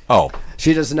not. Oh.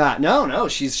 She does not. No.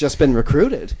 She's just been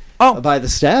recruited by the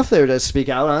staff there to speak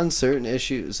out on certain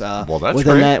issues. Well, that's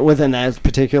within that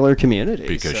particular community.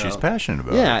 Because she's passionate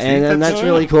about it. Yeah, and that's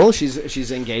really cool.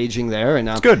 She's engaging there, and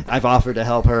good. I've offered to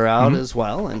help her out as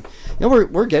well. And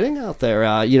we're getting out there.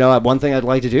 One thing I'd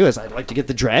like to do is I'd like to get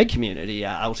the drag community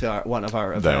out to one of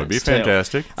our events. That would be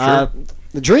fantastic. Sure.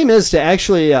 The dream is to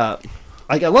actually, I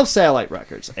love Satellite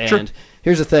Records, and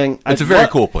here's the thing. It's a very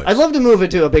cool place. I'd love to move it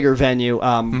to a bigger venue.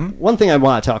 One thing I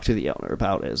want to talk to the owner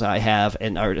about is I have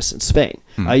an artist in Spain.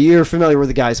 You're familiar with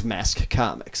the guys of Mask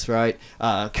Comics, right?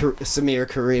 Samir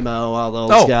Karimo, all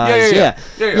those guys.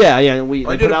 Yeah. We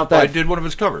put out that. I did one of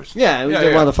his covers. Yeah, we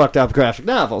did one of the fucked up graphic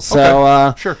novels.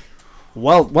 So, sure.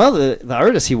 Well, the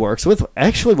artist he works with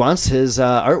actually wants his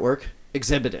artwork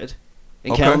exhibited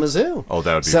in Kalamazoo. Oh,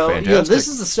 that would be fantastic. So, this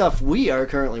is the stuff we are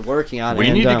currently working on.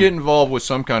 We need to get involved with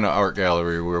some kind of art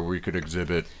gallery where we could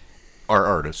exhibit our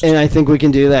artists. And I think we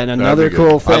can do that. And another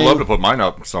cool thing. I'd love to put mine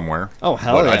up somewhere. Oh,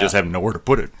 hell yeah. I just have nowhere to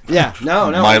put it. Yeah,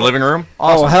 no. My living room?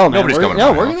 Awesome. Oh, hell, man. Nobody's coming to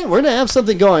my house. We're going to have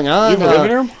something going on. You have a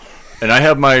living room? And I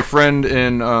have my friend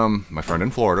in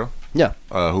Florida. Yeah.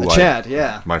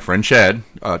 Chad, my friend Chad,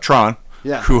 Tron.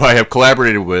 Yeah. Who I have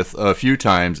collaborated with a few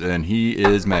times, and he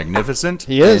is magnificent.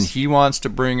 He is. And he wants to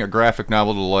bring a graphic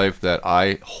novel to life that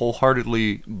I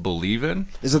wholeheartedly believe in.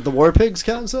 Is it the War Pigs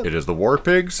concept? It is the War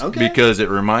Pigs, because it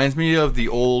reminds me of the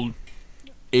old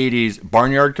 80s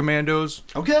Barnyard Commandos.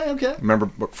 Okay.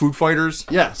 Remember Food Fighters?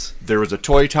 Yes. There was a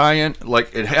toy tie-in.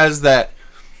 Like, it has that...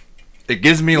 It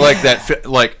gives me like that...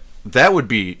 Like, that would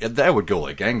go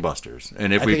like gangbusters.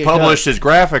 And if we published his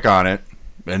graphic on it,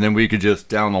 and then we could just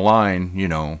down the line,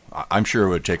 I'm sure it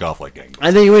would take off like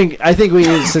gangbusters. I think we need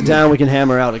to sit down. We can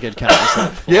hammer out a good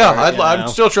concept. I'm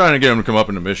still trying to get him to come up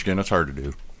into Michigan. It's hard to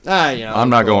do. I'm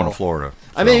not going to Florida.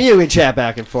 So. I mean, we chat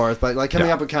back and forth, but like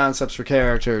coming up with concepts for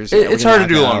characters, it's hard to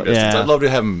do long distance. I'd love to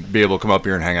have him be able to come up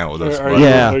here and hang out with us.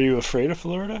 Are you afraid of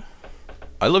Florida?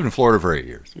 I lived in Florida for 8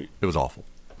 years. It was awful.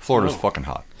 Florida's fucking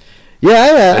hot. Yeah, I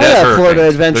had a Florida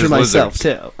adventure myself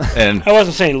too. And I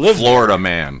wasn't saying live Florida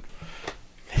man.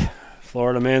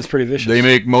 Florida man's pretty vicious. They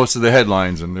make most of the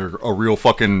headlines, and they're a real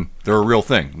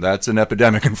thing. That's an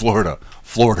epidemic in Florida.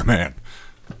 Florida man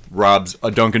robs a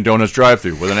Dunkin' Donuts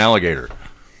drive-thru with an alligator.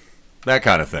 That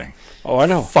kind of thing. Oh, I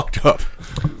know. Fucked up.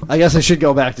 I guess I should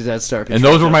go back to Dead Star. And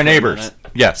those were my neighbors.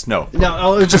 Yes, no.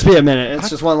 No, it'll just be a minute. It's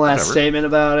just one last statement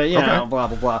about it, blah,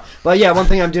 blah, blah. But yeah, one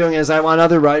thing I'm doing is I want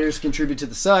other writers to contribute to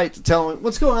the site, to tell them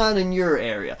what's going on in your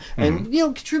area. And,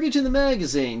 contribute to the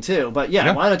magazine, too. But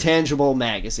I want a tangible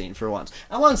magazine for once.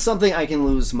 I want something I can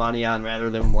lose money on rather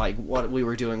than like what we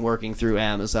were doing working through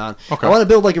Amazon. Okay. I want to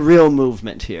build like a real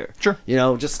movement here. Sure.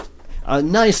 Just a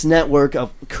nice network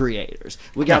of creators.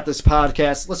 We got this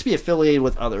podcast. Let's be affiliated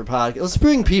with other podcasts. Let's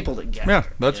bring people together. Yeah,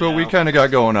 that's what we kind of got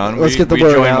going on. Let's get the word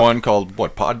word joined out. one called,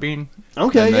 Podbean?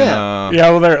 Okay, then,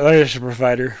 well, there's a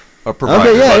provider. A provider.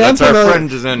 Okay, yeah, that's our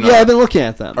friends is in. I've been looking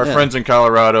at them. Our friends in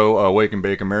Colorado, Wake and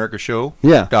Bake America Show.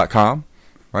 Yeah. .com.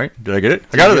 Right? Did I get it?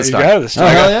 I got it this time. You got it this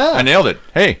time. Yeah. I nailed it.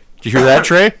 Hey, did you hear that,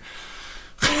 Trey?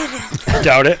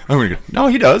 Doubt it. No,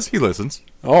 he does. He listens.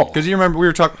 Oh. Because you remember we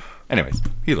were talking. Anyways,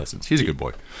 he listens. He's a good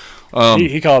boy.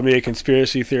 He called me a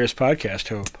conspiracy theorist podcast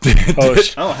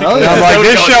host. Oh, hell And yeah. I'm like,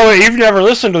 this show, you've never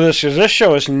listened to this because this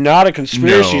show is not a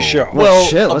conspiracy show. Well,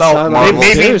 shit, let's about talk Marvel.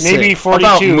 maybe 42.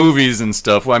 About movies and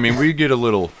stuff. Well, I mean, I get a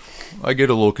little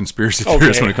conspiracy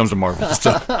theorist when it comes to Marvel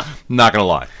stuff. Not going to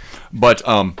lie. But,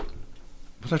 what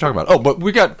was I talking about? Oh, but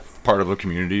we got part of a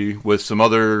community with some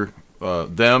other,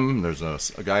 there's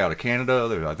a guy out of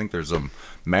Canada. I think there's some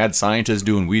mad scientist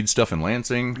doing weed stuff in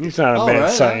Lansing. He's not a mad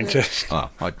scientist.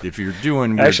 If you're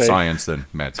doing weird science, then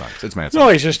mad science. It's mad science. No,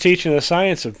 he's just teaching the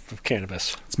science of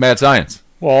cannabis. It's mad science.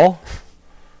 Well,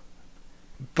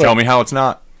 tell me how it's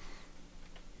not.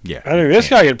 Yeah. I think this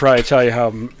guy could probably tell you how.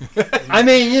 I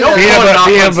mean, being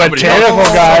a botanical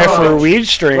guy for weed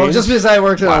strains. Well, just because I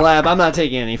worked in a lab, I'm not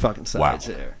taking any fucking sides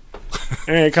here.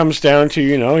 And it comes down to,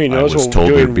 he knows what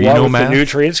the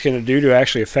nutrients can do to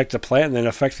actually affect the plant and then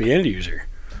affect the end user.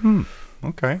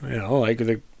 Okay.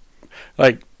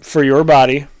 Like for your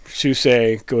body to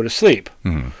say, go to sleep.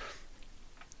 Mm-hmm.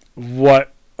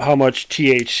 how much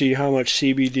THC, how much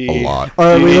CBD A lot.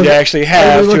 you need to actually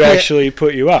have to actually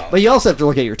put you out. But you also have to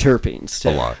look at your terpenes too.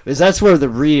 A lot. Because that's where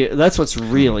that's what's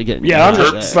really getting. Yeah,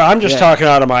 I'm just talking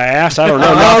out of my ass. I don't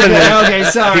know nothing. Okay,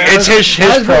 sorry. It's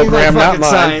his program, not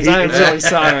mine. Science. I'm really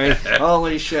sorry.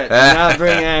 Holy shit. Do not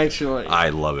bring actually. I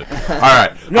love it. All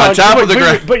right. No, on top of the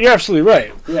ground. But you're absolutely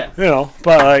right. Yeah. You know,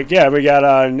 but we got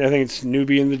I think it's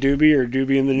Newbie and the Doobie or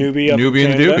Doobie and the Newbie. Newbie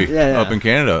and the Doobie Yeah. up in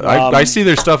Canada. I see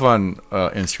their stuff on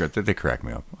Instagram. They crack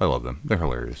me up. I love them. They're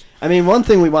hilarious. I mean, one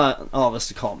thing we want all of us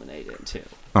to culminate into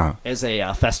Uh-huh. is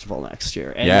a festival next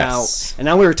year. And Yes.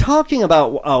 now we were talking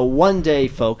about a one-day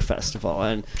folk festival,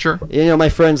 and Sure. my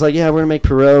friend's like, yeah, we're gonna make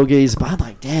pierogies, but I'm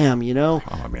like, damn, Oh,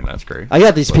 I mean, that's great. I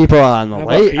got these people on the How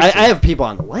about label. I pizza? have people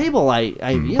on the label.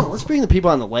 Let's bring the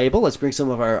people on the label. Let's bring some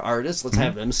of our artists. Let's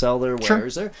have them sell their Sure.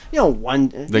 wares there. One.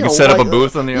 They can set up a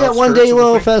booth on the one outskirts day of the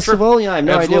little thing. festival. Sure. Yeah, I have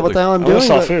no idea what the hell I'm I want doing. to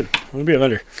sell but- food. I'm gonna be a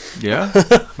vendor. Yeah.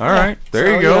 All right. There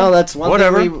So, you go. That's one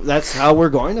Whatever. thing that's how we're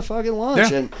going to fucking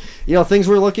launch. Yeah. And things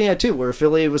we're looking at too. We're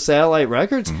affiliated with Satellite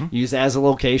Records. Mm-hmm. Use as a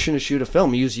location to shoot a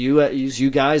film. Use you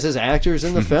guys as actors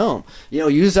in the film.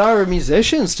 Use our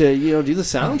musicians to do the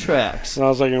soundtracks. And I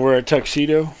was like, wear a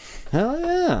tuxedo. Hell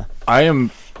yeah. I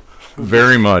am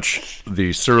very much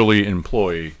the surly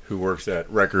employee who works at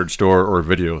record store or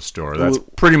video store. That's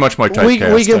pretty much my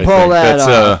typecast. We can I pull think. that That's,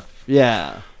 off.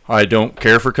 Yeah. I don't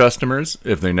care for customers.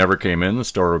 If they never came in, the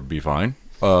store would be fine.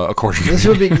 According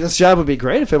to This job would be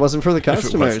great if it wasn't for the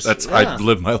customers. I'd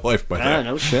live my life by that.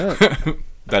 No shit.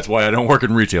 That's why I don't work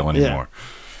in retail anymore.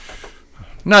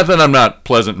 Not that I'm not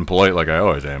pleasant and polite like I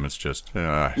always am. It's just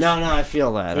No, I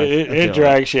feel that. It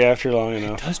drags you after long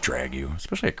enough. It does drag you,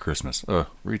 especially at Christmas.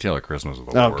 Retail at Christmas is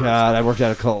the Oh worst. god, I worked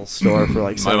at a Kohl's store for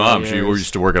like My 7 mom, years. she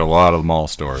used to work at a lot of mall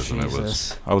stores, and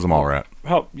Jesus. I was a mall rat.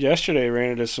 Yesterday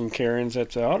ran into some Karens at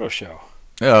the auto show.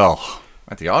 Oh,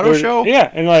 at the auto show?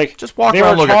 Yeah, and just walk they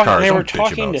around, were look at cars. They were Don't bitch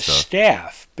talking about to stuff.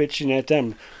 staff, bitching at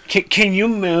them. Can you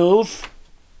move?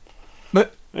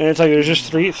 But And it's like there's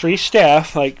just three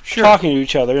staff Sure. talking to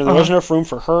each other, and there wasn't enough room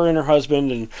for her and her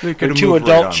husband and They her could've 2 moved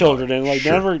adult right on children, by. and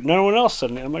Sure. no one else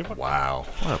suddenly. I'm like, what? wow,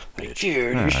 what a bitch.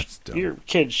 Dude, That's dumb. your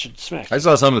kids should smack. I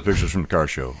saw some of the pictures from the car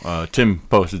show. Tim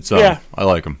posted some. Yeah. I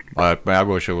like them. I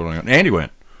wish I would have. Andy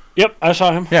went. Yep, I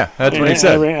saw him. Yeah, that's what he And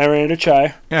said. I ran into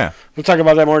Chai. Yeah. We'll talk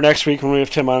about that more next week when we have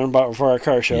Tim on for our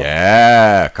car show.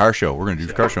 Yeah, car show. We're gonna do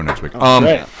the car show next week.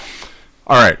 Right.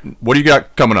 All right. What do you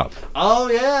got coming up? Oh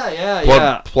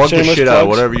yeah. Plug the Shameless shit out, plugs.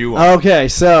 whatever you want. Okay,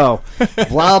 so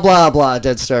blah blah blah.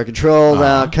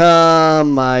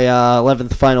 DeadStarControl.com. My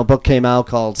 11th final book came out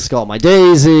called Skull My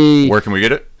Daisy. Where can we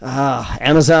get it?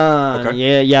 Amazon. Okay.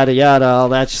 Yeah, yada yada, all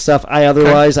that stuff. I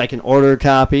can order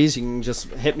copies. You can just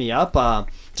hit me up.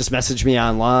 Just message me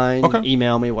online. Okay.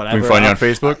 Email me. Whatever. We can find you on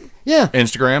Facebook, Yeah.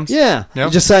 Instagrams. Yeah. Yep.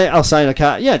 You just say I'll sign a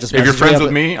copy. Yeah. Just If you're message friends up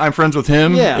with me, I'm friends with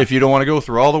him. Yeah. If you don't want to go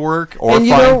through all the work, or And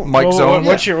you find don't- Mike's own.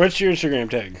 What's your Instagram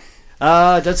tag?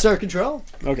 Dead Star Control.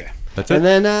 Okay. That's it. And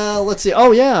then let's see.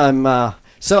 Oh yeah, I'm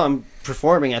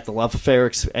performing at the Love Affair Oh,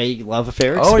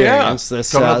 yeah. experience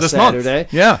this Coming up this month. Saturday.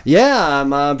 Yeah.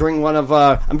 I'm bringing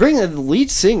I'm bringing the lead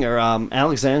singer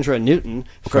Alexandra Newton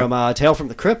from Tale from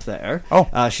the Crypt there.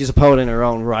 Oh. She's a poet in her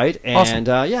own right, and Awesome.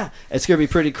 it's gonna be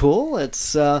pretty cool.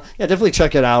 It's definitely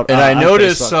check it out. And I on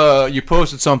noticed Facebook. you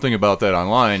posted something about that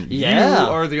online. Yeah.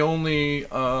 You are the only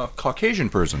Caucasian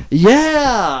person.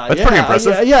 Yeah, That's pretty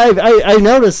impressive. I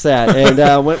noticed that, and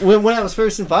when I was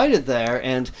first invited there,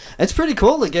 and it's pretty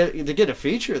cool to get a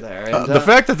feature there. And, The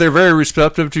fact that they're very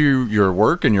receptive to your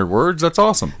work and your words, that's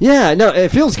awesome. yeah, no, it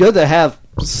feels good to have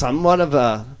somewhat of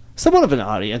an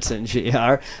audience in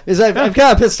GR, because I've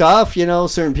kind of pissed off,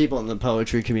 certain people in the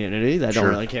poetry community that don't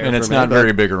really care. And for it's me, not but-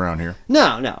 very big around here.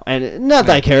 No, and not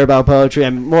that I care about poetry.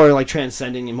 I'm more like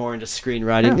transcending and more into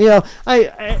screenwriting.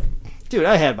 Dude,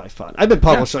 I had my fun. I've been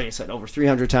published, like I said, over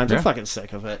 300 times. I'm Yeah. fucking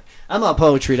sick of it. I'm all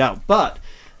poetried out, but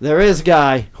there is a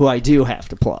guy who I do have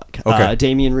to plug. Okay.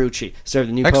 Damian Rucci started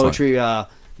the new Excellent. poetry,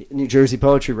 New Jersey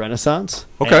Poetry Renaissance.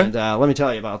 Okay. And let me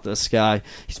tell you about this guy.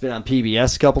 He's been on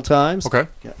PBS a couple times. Okay.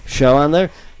 Got a show on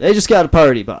there. They just got a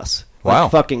party bus. Wow.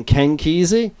 Like fucking Ken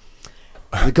Kesey.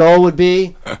 The goal would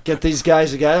be get these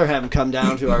guys together, have them come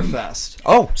down to our fest.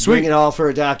 Oh, Bring sweet. it all for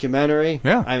a documentary.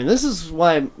 Yeah. I mean, this is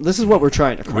what we're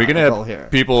trying to We can chronicle have here.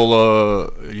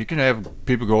 people. You can have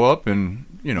people go up and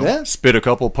Yeah. spit a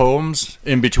couple poems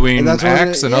in between And that's what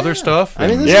acts and yeah. other stuff. I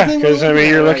mean, and- this is Yeah, the thing we're because looking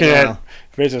you're at looking right at now.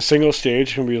 if it's a single stage,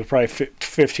 it's going to be probably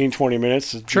 15, 20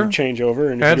 minutes to Sure. change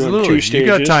over. And if you're doing Absolutely. two stages,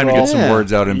 You got time to get some Yeah.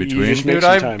 words out in You between. just make Dude,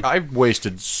 some time. I've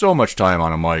wasted so much time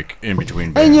on a mic in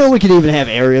between bands. And you know, we could even have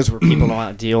areas where people don't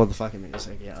want to deal with the fucking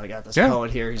music. Yeah, I got this Yeah.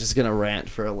 poet here. He's just gonna rant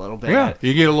for a little bit. Yeah,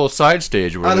 you get a little side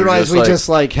stage where Otherwise, they're we just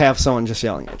just have someone just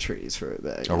yelling at trees for a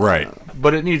bit. right.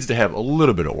 But it needs to have a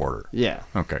little bit of order. Yeah.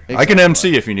 Okay. I Exactly. can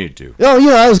MC if you need to.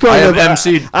 Oh, I was going. I have to,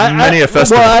 emceed many a Well,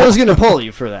 festival. I was going to pull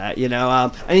you for that.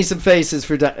 I need some faces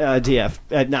for not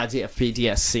DFP,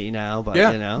 DSC now, but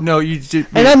Yeah. No, you did.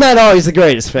 And I'm not always the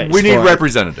greatest face. We need for it.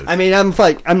 representatives. I mean, I'm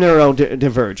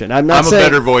neurodivergent. I'm not I'm a saying,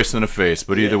 better voice than a face,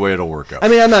 but either way, it'll work out. I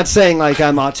mean, I'm not saying like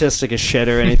I'm autistic as shit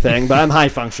or anything, but I'm high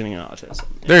functioning autism.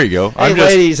 there you go. Hey, I'm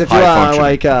just ladies, if you high want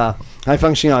functioning. like high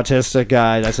functioning autistic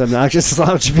guy that's obnoxious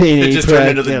slouch beanie, It just prick, turned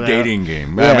into the you know. dating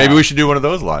game. Yeah. Maybe we should do one of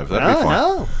those live. That'd be fun.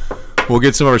 No. We'll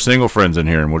get some of our single friends in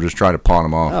here, and we'll just try to pawn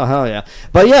them off. Oh hell yeah!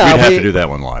 But yeah, We'd I'll have be, to do that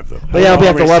one live, though. But yeah, I'll be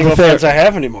at the Love single Affair. friends I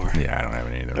have anymore. Yeah, I don't have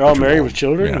any either. They're all Too married old. with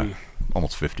children. Yeah. and-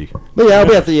 Almost 50. But yeah, I'll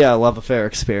be at the Love Affair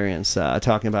experience,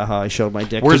 talking about how I showed my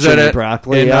dick Where's to that Jimmy at?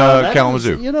 Broccoli. In, That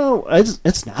Kalamazoo? is,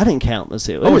 it's not in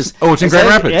Kalamazoo. Oh, it's in Grand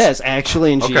Rapids? Yeah, it's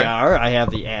actually in Okay. GR. I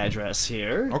have the address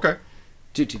here. Okay.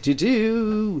 It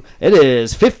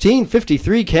is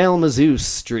 1553 Kalamazoo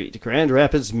Street, Grand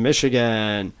Rapids,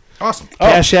 Michigan. Awesome.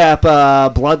 Cash App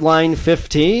Bloodline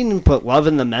 15. Put love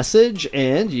in the message,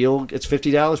 and it's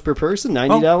 $50 per person,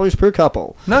 $90 per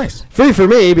couple. Nice. Free for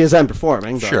me because I'm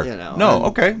performing. But, Sure. I'm-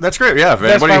 Okay. That's great. Yeah, if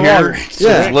That's anybody by here Walgreens.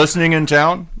 Yeah. is listening in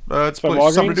town, it's by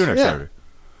something to do Walgreens? next Yeah. Saturday.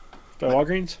 By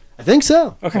Walgreens? I think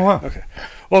so. Okay. Oh, wow. Okay.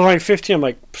 Well, like 15, I'm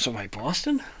like, so like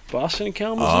Boston? Boston and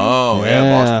Kalamazoo? Oh, Yeah.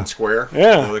 yeah. Boston Square.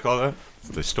 Yeah. What do they call that?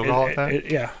 They still call it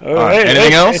that? Yeah. right.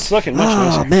 Anything else? It's looking much Oh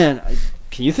nicer. man,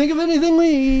 can you think of anything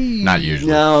we? Not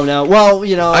usually. No. Well,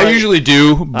 I usually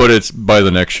do, but it's by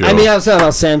the next show. I mean, I was talking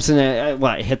about Samson.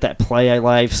 I hit that play I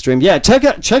live streamed. Yeah, check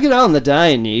it out on the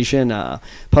Dionysian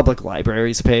Public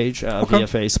Libraries page via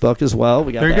Facebook as well.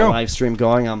 We got There you that go. live stream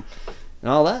going and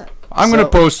all that. I'm going So- to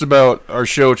post about our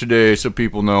show today so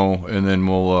people know, and then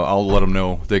I'll let them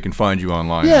know they can find you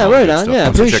online. Yeah, and all right that on. stuff. Yeah,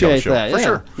 Come check out the appreciate show. that. For Yeah.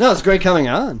 sure. No, it's great coming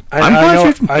on. I'm I glad know,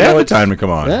 you I had know the it's time to come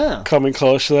on. Yeah. coming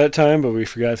close to that time, but we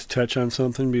forgot to touch on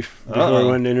something before we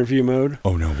went into interview mode.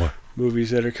 Oh, no, what? Movies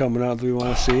that are coming out that we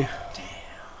want to see.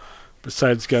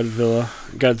 Besides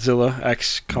Godzilla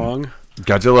X Kong.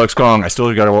 Godzilla X Kong. I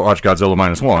still got to watch Godzilla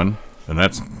 -1, and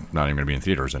that's not even going to be in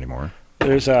theaters anymore.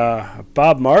 There's a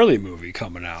Bob Marley movie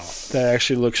coming out that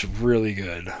actually looks really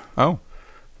good. Oh,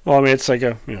 Well, I mean, it's like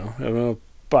a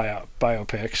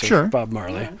biopic so Sure. Bob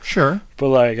Marley, sure. but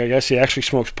like I guess he actually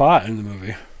smokes pot in the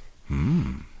movie.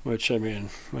 Hmm. Which I mean,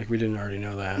 like we didn't already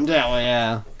know that. Yeah, well,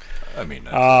 yeah. I mean,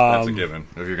 that's a given.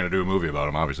 If you're going to do a movie about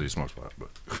him, obviously he smokes pot.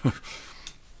 But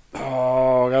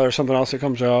Oh, God, there's something else that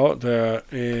comes out that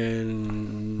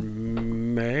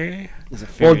in May. Is it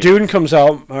Well, very- Dune comes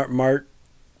out March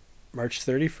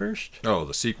 31st. oh,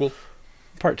 the sequel?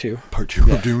 Part 2. Part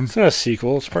 2 of Dune? It's not a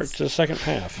sequel. It's the second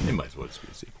half. It might as well just be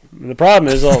a sequel. And the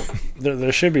problem is,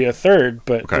 there should be a third,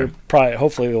 but Okay. they're probably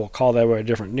hopefully they'll call that by a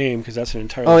different name because that's an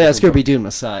entirely. Oh yeah, it's gonna different be Dune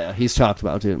Messiah. He's talked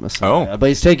about Dune Messiah. Oh. But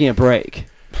he's taking a break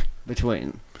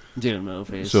between Dune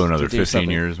movies. So another to do 15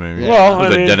 something. years, maybe? Yeah. Well,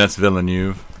 With I mean- Dennis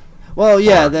Villeneuve. Well,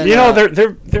 yeah. Then You know, they're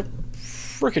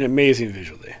freaking amazing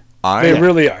visually. They I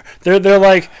really are. They're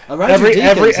like Roger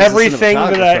Deakins is a everything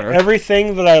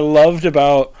cinematographer. that I loved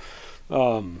about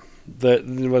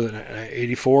was it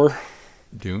 84?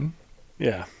 Dune?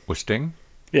 Yeah. With Sting?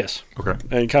 Yes. Okay.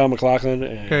 And Kyle MacLachlan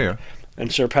and Yeah.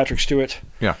 and Sir Patrick Stewart.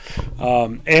 Yeah.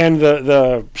 And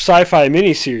the sci-fi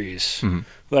miniseries. Mhm.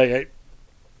 Like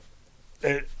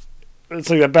it's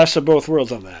like the best of both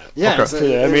worlds on that. Yeah, Okay. it's I a,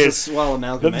 mean, it's a swell The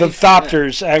amalgamation.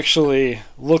 Thopters actually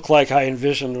look like I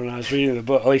envisioned when I was reading the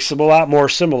book. Like a lot more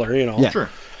similar, you know. Yeah. Sure.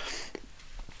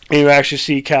 And you actually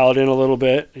see Kaladin a little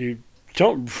bit. You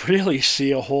don't really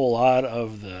see a whole lot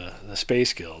of the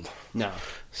Space Guild. No.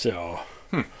 So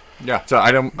Yeah. So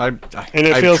I've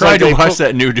it feels tried like to they watch put-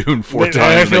 that new Dune 4 I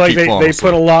times. feel like keep falling they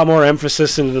asleep. put a lot more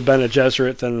emphasis into the Bene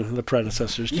Gesserit than the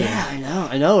predecessors did. Yeah, I know.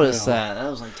 I noticed that. I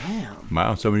was like, damn.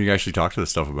 Wow, somebody you actually talk to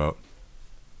this stuff about.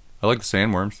 I like the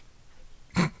sandworms.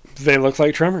 They look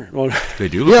like Tremor. Well, They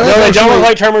do look Yeah, like no, they actually- don't look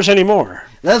like Tremors anymore.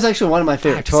 That was actually one of my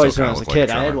favorite Still toys when I kinda was a look like kid.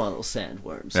 a I had charmer. one of those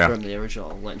sandworms Yeah. from the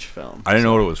original Lynch film. I didn't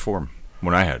know what it was for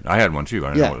when I had one too. I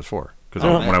didn't Yeah. know what it was for. Because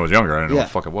Oh, when I was younger, I didn't know Yeah. what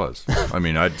the fuck it was. I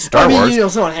mean, Star I mean, Wars. you know,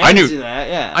 someone had I to knew- do that.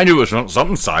 Yeah. I knew it was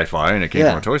something sci-fi, and it came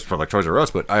Yeah. from a toys for like Toys R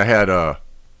Us. But I had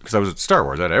because I was at Star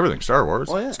Wars. I had everything Star Wars.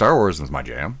 Oh, yeah. Star Wars was my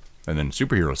jam, and then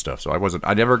superhero stuff. So I watched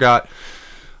Battlestar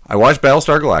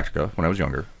Galactica when I was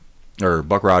younger, or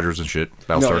Buck Rogers and shit,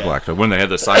 Battlestar yeah. Galactica. When they had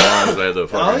the Cylons, they had the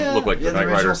fucking Oh, yeah. look like Yeah, the the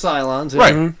Knight original Rider. Cylons. Yeah.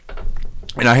 Right.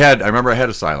 And I remember I had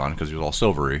a Cylon because he was all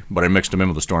silvery, but I mixed him in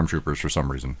with the Stormtroopers for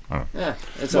some reason. I don't know. Yeah,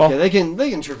 it's okay. They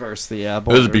can traverse the This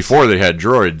borders. is before they had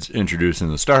droids introduced in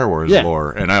the Star Wars Yeah.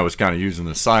 lore, and I was kind of using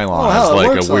the Cylon Oh, as hell, it like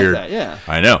works a like weird. that, yeah.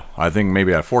 I know. I think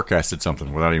maybe I forecasted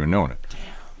something without even knowing it.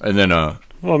 And then, Well,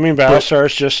 I mean, Battlestar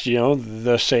is just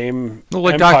the same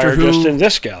like empire, Doctor Who, just in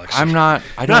this galaxy. I'm not.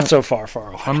 I don't. not so far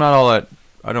away. I'm not all that.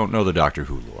 I don't know the Doctor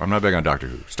Who lore. I'm not big on Doctor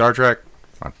Who. Star Trek.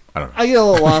 I don't know. I get a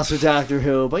little lost with Doctor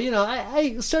Who, but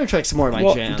I Star Trek's more my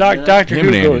Well, jam. Doctor Him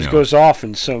Who and Andy goes off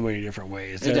in so many different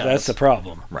ways. It does. That's the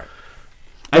problem. Right.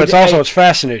 But it's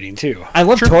fascinating too. I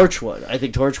love Torchwood. I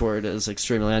think Torchwood is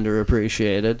extremely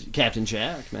underappreciated. Captain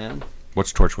Jack, man.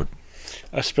 What's Torchwood?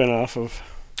 A spin-off of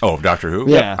Oh, Doctor Who.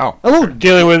 Yeah. Oh. A little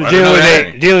dealing with I don't know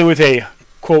anything. dealing with a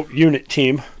quote unit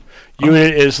team.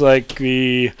 Unit is like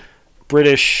the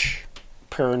British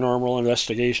paranormal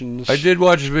investigations. I did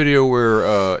watch a video where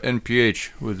NPH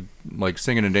was like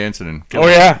singing and dancing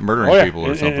and murdering people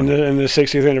or something. In the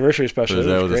 60th anniversary special. Is It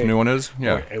that was what this great. new one is?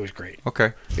 Yeah. Oh, it was great.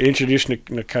 Okay. It introduced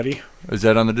Nakudi. Is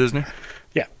that on the Disney?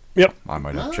 Yeah. Yep. I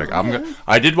might have to check.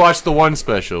 I did watch the one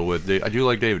special with. I do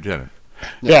like David Tennant.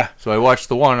 Yeah. So I watched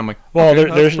the one. I'm like, Well, okay,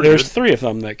 that's pretty there's good. 3 of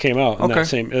them that came out in Okay. that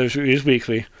same. It was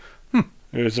weekly.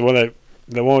 It was the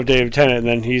one with David Tennant, and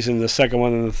then he's in the second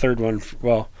one and the third one.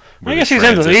 Well, Where I guess they he's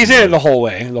in transition it the whole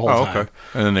way, the whole Oh, time. okay.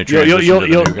 And then they You'll transition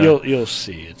to the new guy. you'll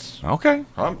see. It's Okay.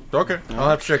 Okay. I'll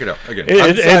have to check it out again. It-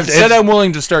 I've said I'm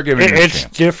willing to start giving it a it's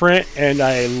chance. different, and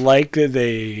I like that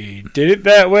they did it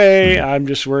that way. I'm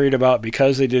just worried about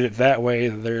because they did it that way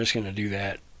that they're just going to do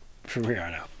that from here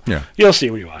on out. Yeah. You'll see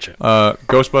when you watch it.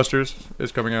 Ghostbusters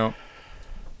is coming out.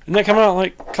 Isn't that coming out in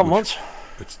like a couple months?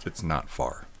 It's not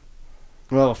far.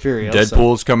 well, Furiosa.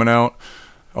 Deadpool's coming out.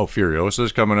 Oh,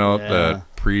 Furiosa's coming out. Yeah. That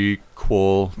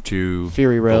prequel to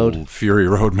Fury Road. old Fury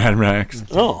Road Mad Max.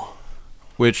 Oh,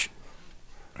 Which,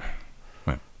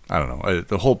 well, I don't know.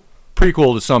 The whole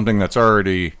prequel to something that's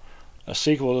already a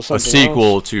sequel to a something.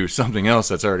 sequel else. to something else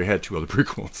that's already had 2 other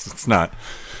prequels. It's not.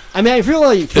 I mean, I feel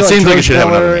like seems like it George should have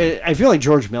another Miller. name. I feel like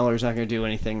George Miller's not going to do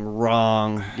anything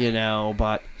wrong,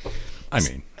 but. I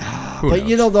mean, who But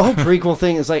knows? the whole prequel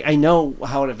thing is like I know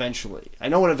what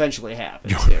eventually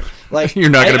happens here. Like You're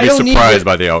not gonna I be don't need surprised to-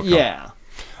 by the outcome. Yeah.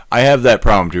 I have that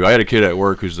problem too. I had a kid at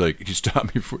work who's like, he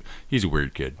stopped me for. He's a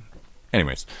weird kid.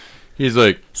 Anyways, he's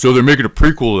like, so they're making a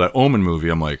prequel to that Omen movie.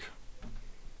 I'm like,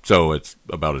 so it's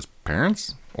about his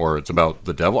parents or it's about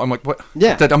the devil? I'm like, what?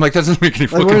 Yeah. I'm like, that doesn't make any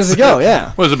Like fucking where does it sense. go?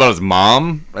 Yeah. What is it about his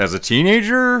mom as a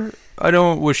teenager?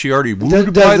 Was she already wooed Does,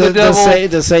 by the devil?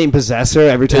 does Satan possess her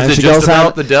every time Is it she just goes about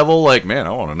out? the devil? Like, man, I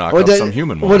want to knock Or out some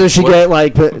human. What does she get?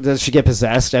 Like, does she get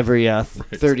possessed every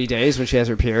 30 days when she has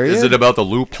her period? Is it about the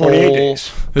loophole? 28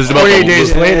 days. Is it about 28 the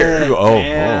days later.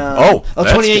 Oh,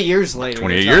 that's 28 good. years later.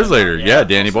 28 you're years talking later, about, yeah.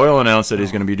 Danny Boyle announced that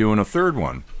he's going to be doing a third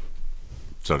one.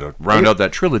 So to round out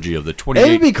that trilogy of the 28.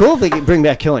 It'd be cool if they could bring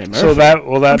back Killian Murphy. So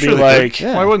will that I'm be sure they like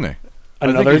could. Why wouldn't they? I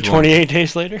think another he's willing. 28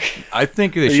 days later? I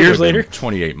think they should Years have been later?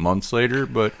 28 months later,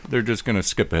 but they're just going to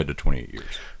skip ahead to 28 years.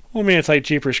 Well, I mean, it's like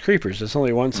Jeepers Creepers. It's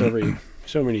only once every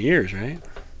so many years, right?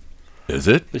 Is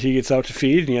it? That he gets out to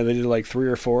feed, and they did like 3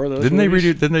 or 4 of those. Didn't movies. they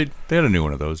redo? Didn't they? They had a new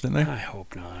one of those, didn't they? I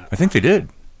hope not. I think they did.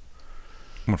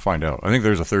 I'm gonna find out. I think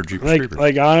there's a third Jeepers Creepers.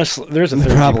 Like honestly, there's a There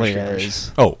third probably Jeepers Creepers.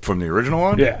 is. Oh, from the original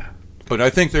one? Yeah. But I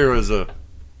think there was a.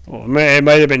 Well, it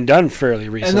might have been done fairly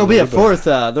recently. And there'll be a but- fourth.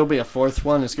 There'll be a fourth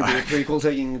one. It's gonna be a prequel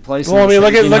taking place. Well, I in mean, the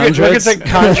look at 1700s. the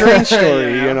Conjuring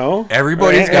story, you know.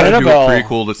 Everybody's And got to do a Annabelle.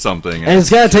 prequel to something, and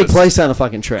it's got to take just- place on a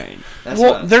fucking train. That's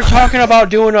Well, what- they're talking about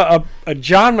doing a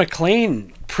John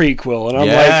McClane prequel, and I'm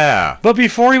Yeah. like, but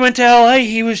before he went to L.A.,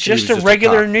 he was just was a just a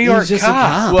regular cop. New He York was just a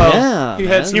cop. cop. Well, yeah, he had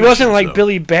man. some- He wasn't issues, like though.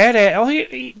 Billy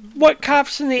Badass. What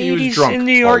cops in the He was 80s drunk in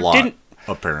New York a lot, didn't?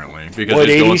 apparently, because What,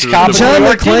 he's going 80s through cop the in John New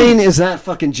York McClane is not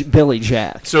fucking Billy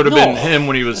Jack. So it would have been No. him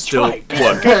when he was still Right.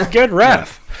 what? Good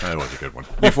ref. That was a good one.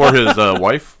 Before his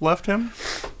wife left him.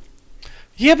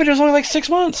 Yeah, but it was only like 6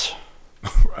 months.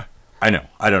 I know.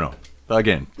 I don't know.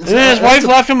 Again, And then his wife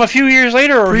left him a few years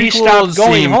later, or he Prequels stopped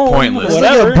going seem home. pointless. It's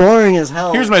Whatever. like boring as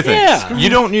hell. here's my thing. Yeah. You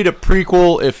don't need a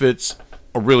prequel if it's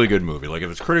a really good movie. Like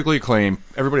if it's critically acclaimed,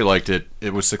 everybody liked it,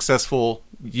 it was successful.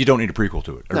 You don't need a prequel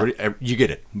to it. You get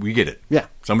it. We get it. Yeah.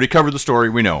 Somebody covered the story.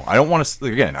 We know. I don't want to.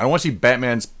 Again, I don't want to see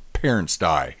Batman's parents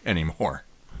die anymore.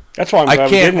 That's why I'm I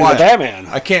glad we can't did it watch with Batman.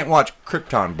 I can't watch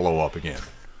Krypton blow up again.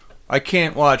 I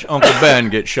can't watch Uncle Ben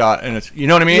get shot, and it's you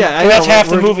know what I mean. Yeah, I Well, that's know, half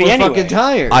the we're- movie we're anyway. fucking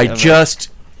tired. I of it. just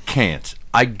can't.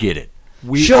 I get it.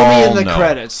 We show all me in the know.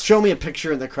 credits. Show me a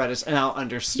picture in the credits, and I'll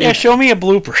understand. Yeah, show me a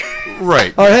blooper.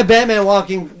 Right. Or have Batman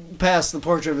walking past the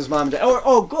portrait of his mom and dad.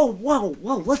 Whoa,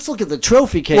 let's look at the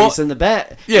trophy case in the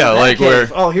back. Yeah, like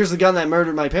cave. where... Oh, here's the gun that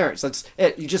murdered my parents. That's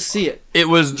it. You just see it. It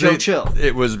was... Joe Chill.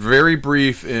 It was very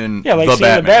brief in Yeah, like The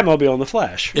seeing Batman. the Batmobile in The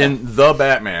Flash. In The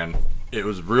Batman, it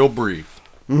was real brief.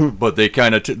 Mm-hmm. But they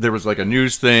kind of... there was like a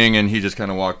news thing, and he just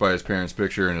kind of walked by his parents'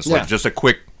 picture, and it's like just a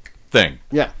quick thing.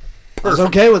 Yeah. I was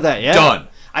okay with that, yeah. Done.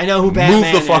 I know who Batman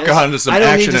Move the fuck is. on to some I don't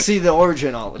action. need to see the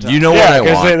origin all the time. You know what Yeah, I want.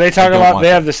 because they talk I don't about want they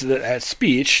that. have that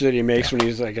speech that he makes when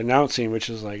he's like announcing, which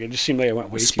is like it just seemed like it went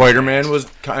way too Spider-Man fast. was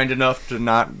kind enough to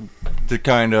not... to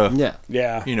kind of...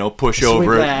 Yeah. You know, push Sweep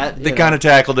over that, it. They you kind know. of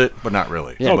tackled it, but not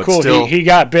really. Oh, But cool. still, He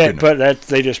got bit, good but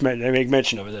they just they make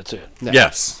mention of it. That's it.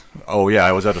 Yes. Oh, yeah,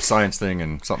 I was at a science thing,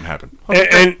 and something happened.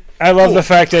 And I love the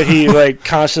fact that he like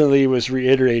constantly was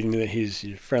reiterating that he's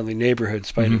a friendly neighborhood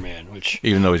Spider-Man, which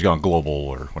Even though he's gone global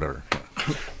or whatever.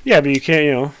 yeah, but you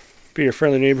can't be a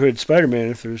friendly neighborhood Spider-Man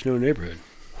if there's no neighborhood.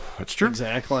 That's true.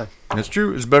 Exactly. It's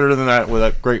true. It's better than that. With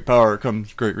that great power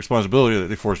comes great responsibility that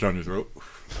they force down your throat.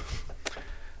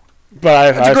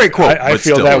 But That's a great quote, I but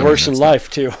feel still, that I mean, works in that's life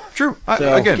too. True. So-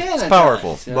 Again, Again, it's at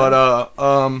powerful. times, yeah.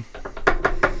 But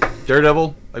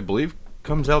Daredevil, I believe,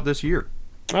 comes out this year.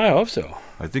 I hope so.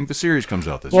 I think the series comes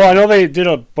out this Well, I year. know they did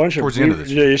a bunch of Towards the end of this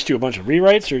did they just do a bunch of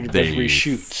rewrites or did they They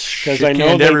reshoots? Because I know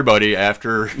shit-canned they everybody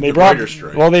after they the brought writer's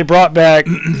strike. they brought back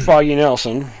Foggy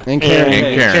Nelson And Karen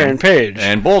Karen Page.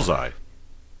 And Bullseye.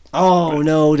 Oh,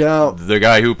 no doubt. The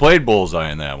guy who played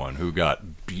Bullseye in that one, who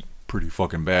got beat pretty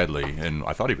fucking badly, and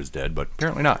I thought he was dead, but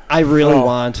apparently not. I really Oh,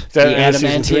 want that the in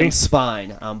season 3? adamantium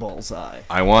spine on Bullseye.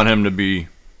 I want him to be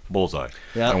Bullseye.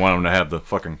 Yep. I want him to have the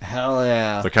fucking Hell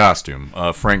yeah. the costume.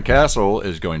 Frank Castle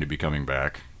is going to be coming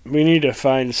back. We need to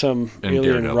find some And alien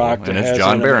Daredevil, rock that and it's has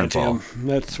John adamantium. Barenthal.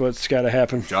 That's what's got to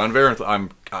happen. John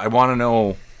Barenthal. I want to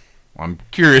know. I'm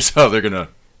curious how they're gonna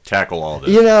tackle all this.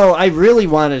 You know, I really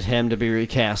wanted him to be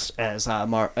recast as the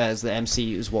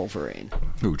MCU's Wolverine.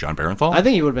 Who? John Barenthal? I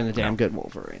think he would have been a damn good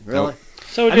Wolverine. Really? Nope.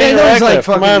 So I mean, I Daniel know he's like Radcliffe,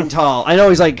 come fucking on. tall. I know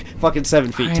he's like fucking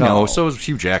 7 feet I tall. know. So is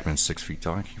Hugh Jackman, 6 feet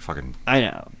tall. I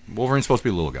know. Wolverine's supposed to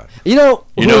be a little guy. You know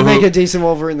You who know would make who- a decent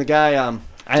Wolverine? The guy.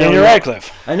 Daniel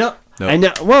Radcliffe. I know. No. I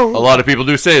know. Well, A lot of people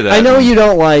do say that. I know you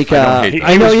don't like. I don't hate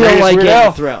I that. know He you was don't great as like Weird Game Al.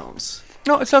 of Thrones.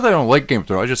 No, it's not that I don't like Game of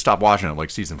Thrones. I just stopped watching it like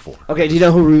season 4. Okay, do you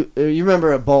know who? You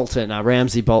remember Bolton,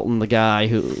 Ramsey Bolton, the guy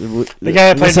who The guy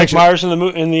that played Nick section- Myers in the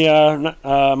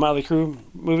Motley Crue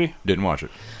movie. Didn't watch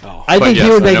it. I But think yes,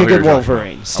 he would I make know a who you're good talking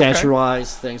Wolverine, about.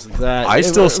 stature-wise, things like that. I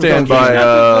still stand don't by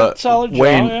care. Solid jaw,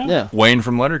 Wayne. yeah. Yeah. Wayne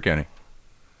from Letterkenny.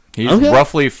 He's Okay.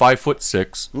 roughly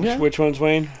 5'6". Okay. Which one's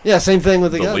Wayne? Yeah, same thing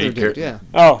with the, The other lead dude. character. Yeah.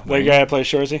 Oh, the Wayne. guy that plays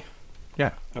Shorzy.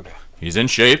 Yeah. Okay. He's in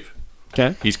shape.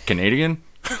 Okay. He's Canadian.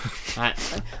 I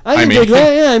I can mean- dig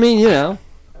that. Yeah, I mean, you know.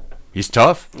 He's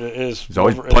tough. Is He's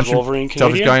always is punching. Wolverine Toughest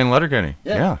Canadian? guy in Letterkenny.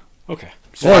 Yeah. Yeah. Okay.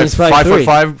 Yeah, he's 5'3".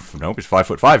 5'5". Nope, he's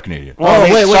 5'5" Canadian. Well, I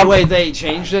mean, Wait. They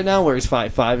changed it now, where he's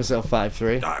 5'5" instead of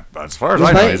 5'3". As far as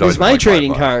I know, he's always my been like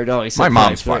trading 5'5". card. Oh, he said My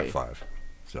mom's 5'3". 5'5".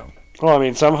 So Well, I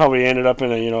mean, somehow we ended up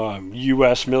in a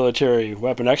U.S. military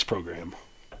Weapon X program.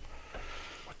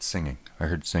 what's singing? I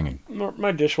heard singing.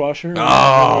 My dishwasher.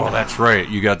 Oh, that's right.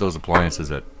 You got those appliances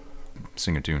that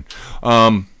sing a tune.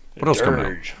 What else coming out?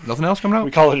 dirge. Nothing else coming out?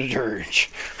 We call it a dirge.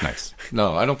 Nice.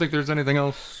 No, I don't think there's anything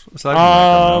else aside from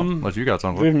that coming out. Unless you got We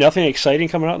something. have nothing exciting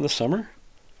coming out in the summer.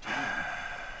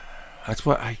 That's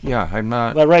what. I'm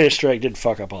not. That writer's strike did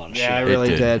fuck up on us. Yeah, I It really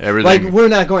did. did. Everything- Like, we're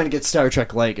not going to get Star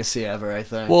Trek Legacy ever, I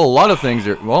think. Well, a lot of things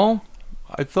are. Well,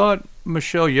 I thought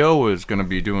Michelle Yeoh was going to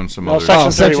be doing some Well, other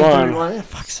Section Section 31. 31. Yeah,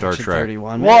 fuck Star Section Trek.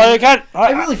 31. Well, man. it got.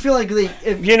 I really feel like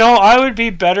if I would be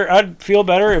better. I'd feel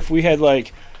better if we had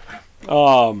like,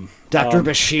 Dr.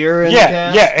 Bashir in the yeah,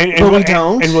 cast. yeah, and but we and-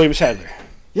 don't. and William Sadler.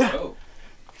 Yeah.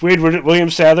 If we had William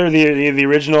Sadler, the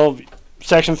original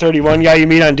Section 31 guy you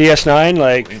meet on DS9,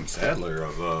 like William Sadler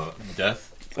of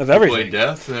Death. of He everything. played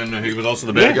Death, and he was also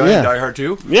the bad Yeah. guy Yeah. in Die Hard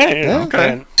 2. Yeah.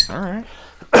 Okay. All right.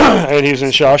 And he was in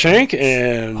Shawshank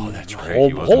and That's a right. whole,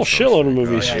 He was whole in shitload of Shawshank.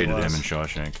 movies. I hated he him in was.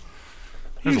 Shawshank. He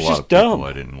There's was a lot just of people dumb.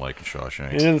 I didn't like in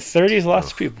Shawshank. And in the 30s,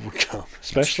 lots of people would come,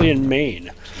 especially in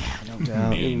Maine. No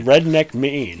doubt. In redneck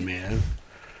Maine, man.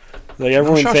 Like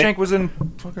everyone Shawshank think was in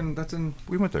fucking.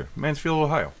 We went there, Mansfield,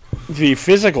 Ohio. the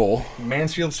physical,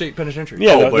 Mansfield State Penitentiary.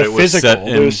 yeah, but the it was physical. set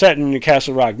in. It was set in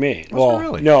Castle Rock, Maine. Was it Well,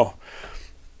 really? no,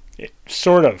 it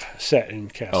sort of set in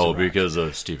Castle Rock. because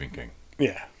of Stephen King.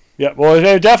 Yeah. Yeah, well,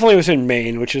 it definitely was in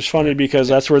Maine, which is funny because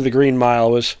that's where the Green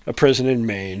Mile was, a prison in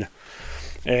Maine.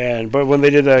 But when they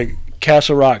did the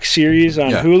Castle Rock series on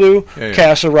Yeah. Hulu. Yeah.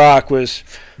 Castle Rock was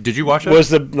Did you watch it? was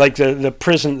the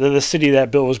prison, the city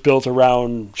that was built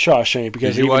around Shawshank.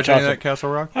 Because Did you watch any of that Castle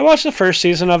Rock? I watched the first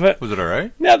season of it. Was it all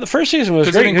right? Yeah, the first season was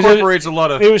Because great. it incorporates a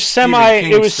lot of It was Stephen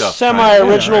King stuff, semi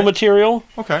original right? material.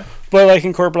 Okay. But like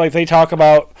incorporate, like they talk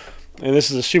about, and this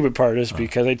is the stupid part, is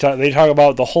because they talk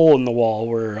about the hole in the wall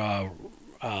where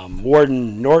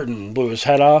Warden Norton blew his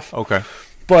head off. Okay.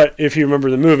 But if you remember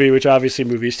the movie, which obviously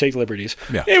movies take liberties,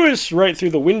 Yeah. it was right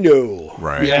through the window.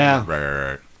 Right. Yeah.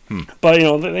 Right. But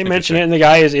they mention it, and the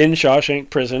guy is in Shawshank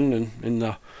Prison and in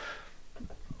the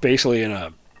basically in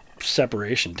a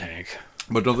separation tank.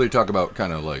 But don't they talk about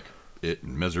kind of like it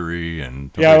and Misery and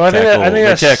Yeah, well, I think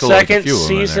the tackle, like, a second few of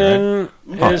them in there, season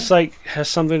right? is like has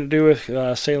something to do with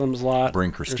Salem's Lot Bring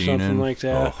or Christine something in. like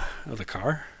that. Oh. Oh, the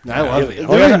car. I love it. Alien.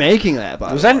 They're remaking that,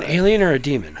 by Was the that an way. alien or a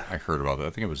demon? I heard about that. I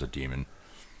think it was a demon.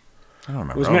 I don't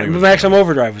remember. Was I don't think it was Maximum a demon.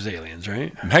 Overdrive was aliens,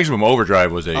 right? Maximum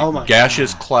Overdrive was a Oh my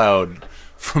gaseous cloud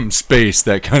from space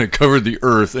that kind of covered the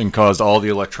Earth and caused all the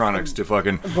electronics to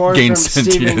fucking Born gain from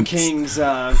Stephen sentience. King's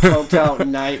coked out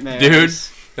nightmares.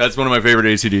 Dude, that's one of my favorite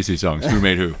AC/DC songs. Who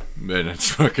made who? And it's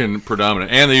fucking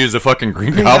predominant. And they use the fucking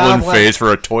Green Goblin Goblin. face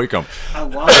for a toy company. I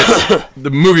love it. The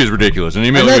movie is ridiculous. And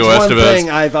And Emilio that's one Estevez. thing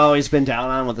I've always been down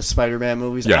on with the Spider-Man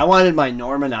movies. Yeah. I wanted my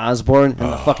Norman Osborn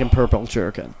and the fucking purple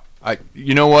jerkin.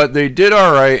 You know what? They did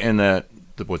all right in that.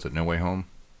 What's it? No Way Home.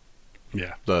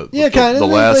 Yeah. Yeah, kind of. The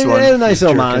last they one. had a nice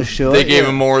homage to it. They gave yeah.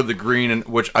 him more of the green, and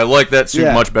which I like that suit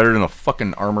Yeah. much better than the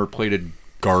fucking armor-plated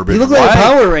garbage. He looked like a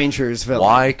Power Rangers villain.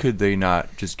 Why could they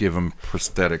not just give him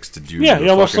prosthetics to do? Yeah, the he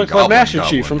almost fucking looked like Goblin Master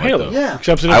Goblin Chief from like Halo. the- Yeah.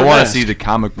 Except in a I want to mask. see the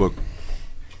comic book.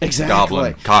 Exactly.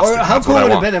 Goblin costume, Or how that's cool what I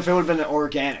would it have want. been if it would have been an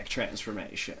organic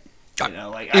transformation? You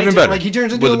know, like Even better. Like he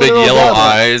turns into with a the big little yellow devil.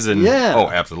 eyes and Yeah. oh,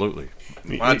 absolutely.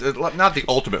 Not the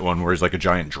ultimate one where he's like a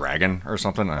giant dragon or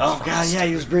something. That's Oh fucking god, yeah, stupid.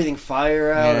 he was breathing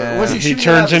fire out. Yeah. Or was He shooting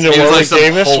turns out into his- He was Warwick like some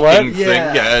Davis, hulking what? thing.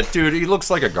 Yeah. Yeah, dude, he looks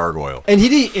like a gargoyle. And he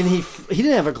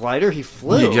didn't have a glider. He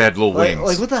flew. He had little like, wings.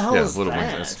 Like what the hell yeah, is little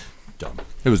that? wings. It's dumb.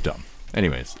 It was dumb.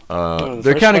 Anyways, the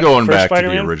they're first kind of Spi- going first back to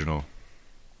Spider-Man? the original.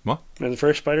 What? And the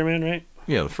first Spider-Man, right?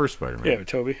 Yeah, the first Spider-Man. Yeah, with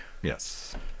Toby.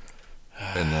 Yes.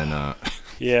 And then,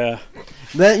 Yeah.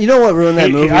 That you know what ruined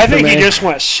that movie? I for think he me? just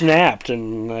went snapped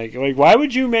and like why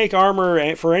would you make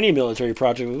armor for any military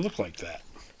project that look like that?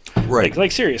 right.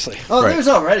 Like seriously. Oh, Right. there's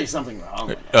already something wrong.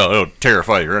 With it. Oh, it'll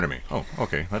terrify your enemy. Oh,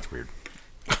 okay, that's weird.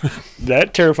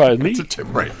 That terrifies me.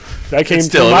 Right. That came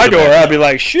still through my is a door, bad I'd be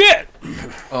like, shit.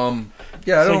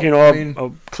 Yeah, I don't. Thinking, I mean, a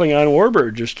Klingon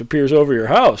warbird just appears over your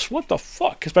house. What the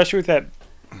fuck? Especially with that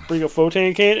bring a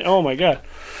photon cannon. Oh my god.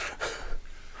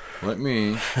 let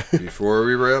me before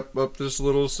we wrap up this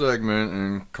little segment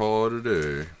and call it a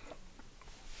day.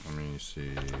 Let me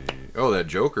see. Oh, that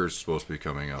Joker's supposed to be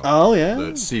coming out. Oh yeah.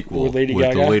 That sequel With Lady with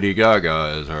Gaga? the Lady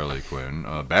Gaga as Harley Quinn.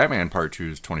 Batman Part 2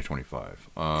 is 2025.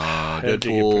 Had to get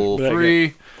Deadpool put back 3,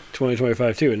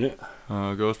 2025 too, isn't it?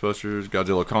 Ghostbusters,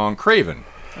 Godzilla Kong, Craven.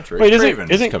 That's right. Wait,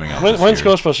 Craven isn't coming out. when's this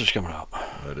year. Ghostbusters coming out?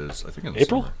 That is, I think, in the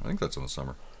April? summer. I think that's in the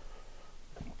summer.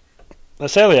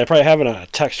 Sadly, I probably have it on a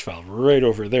text file right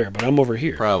over there, but I'm over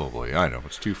here. Probably. I know.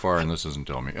 It's too far, and this isn't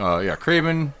telling me. Yeah,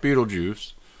 Craven,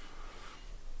 Beetlejuice.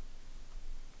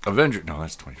 Avenger. No,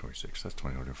 that's 2026. That's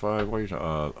 2025. What are you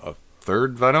talking? A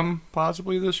third Venom,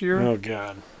 possibly this year? Oh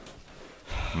god.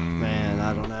 Man,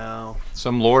 I don't know.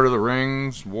 Some Lord of the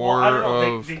Rings, War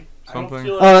of something.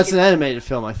 Oh, that's an animated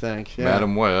film, I think. Yeah.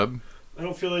 Madam Web. I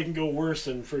don't feel they can go worse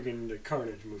than freaking the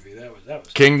Carnage movie. That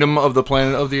was Kingdom of the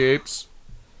Planet of the Apes.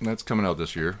 That's coming out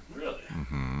this year. really.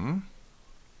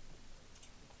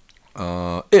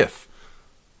 If.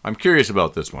 I'm curious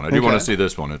about this one. I do want to Okay. see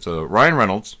this one. It's Ryan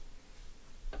Reynolds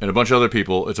and a bunch of other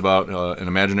people. It's about an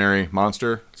imaginary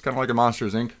monster. It's kind of like a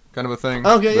Monsters, Inc. kind of a thing.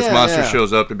 Okay, This yeah, monster yeah.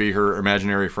 shows up to be her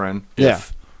imaginary friend. Yeah.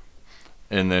 If.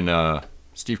 And then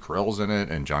Steve Carell's in it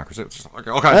and John Krasinski. Just like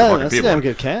all kinds of Oh, fucking that's a people. damn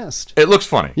good cast. It looks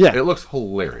funny. Yeah. It looks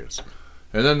hilarious.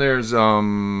 And then there's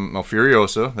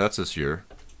Furiosa. That's this year.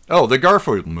 Oh, the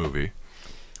Garfield movie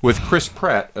with Chris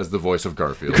Pratt as the voice of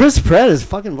Garfield. Chris Pratt is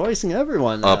fucking voicing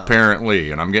everyone now.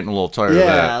 Apparently, and I'm getting a little tired of Yeah,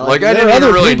 that. Like there I didn't are even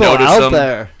other really people notice out him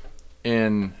there.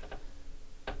 in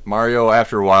Mario.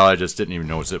 After a while, I just didn't even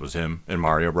notice it was him in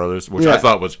Mario Brothers, which I Yeah.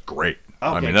 thought was great.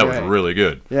 I Okay, mean, that great. was really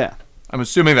good. Yeah. I'm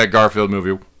assuming that Garfield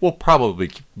movie will probably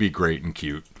be great and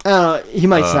cute. He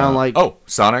might sound like. Oh,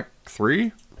 Sonic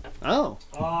 3? Oh.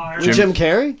 Jim- Jim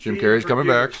Carrey? Jim Carrey's coming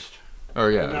back. Oh,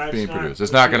 yeah, No, it's being it's not. produced.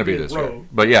 It's not going to be It's this gonna be year. Rogue.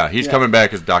 But yeah, he's coming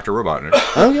back as Dr. Robotnik.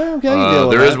 Okay. Deal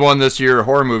with There is that. one this year, a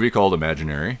horror movie called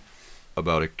Imaginary,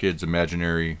 about a kid's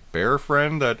imaginary bear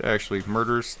friend that actually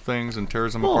murders things and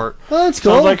tears them apart. Oh, that's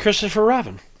cool. Sounds like Christopher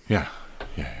Robin. Yeah.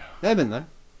 I've been there.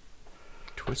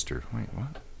 Twister. Wait,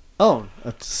 what? Oh,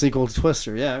 a sequel to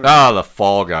Twister. Yeah. Right. Ah, the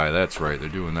Fall Guy. That's right. They're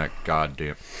doing that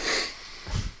goddamn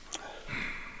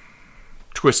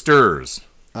Twisters.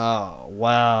 Oh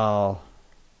wow.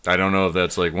 I don't know if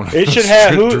that's like one of It those should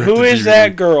have who is direct-to-DVD.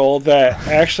 that girl that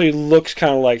actually looks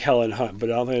kind of like Helen Hunt, but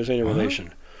I don't think there's any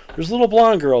relation. There's a little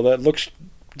blonde girl that looks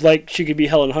like she could be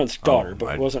Helen Hunt's daughter,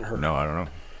 but it wasn't her. No, I don't know.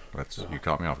 You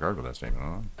caught me off guard with that statement. I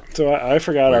don't know. So I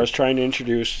forgot I was trying to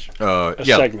introduce a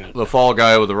segment The Fall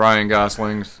Guy with the Ryan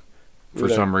Goslings, for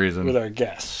with some our, reason, with our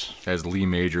guests. as Lee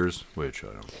Majors, which I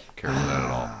don't care for that at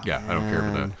all. Yeah, I don't care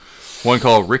for that. One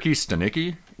called Ricky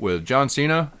Stanicki with John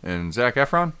Cena and Zac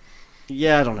Efron,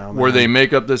 Yeah, I don't know. Man. where they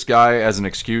make up this guy as an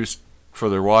excuse for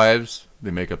their wives.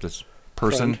 They make up this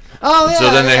person. Oh yeah.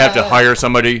 So then they have to yeah. hire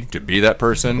somebody to be that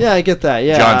person. Yeah, I get that.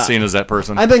 Yeah. John Cena's that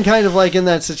person. I've been kind of like in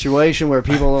that situation where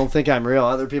people don't think I'm real.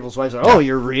 Other people's wives are, "Oh,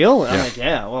 you're real?" And I'm like,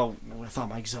 "Yeah." Well, I thought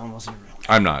Mike Zone wasn't real.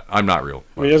 I'm not real.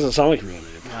 I mean, it doesn't sound like a real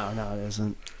name. No, it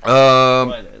isn't.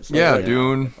 Yeah, Yeah.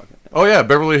 Dune. Oh yeah,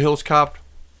 Beverly Hills Cop.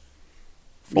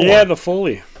 4. Yeah, the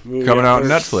Foley movie Coming out on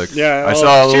Or- Netflix. Yeah, I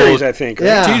saw a series, little I think. Right?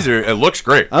 Yeah. teaser. It looks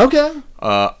great. Okay.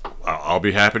 I'll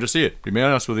be happy to see it. To be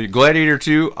honest with you, Gladiator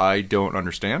 2, I don't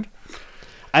understand.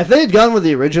 If they had gone with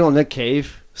the original Nick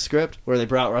Cave script where they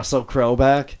brought Russell Crowe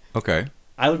back, Okay.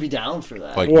 I would be down for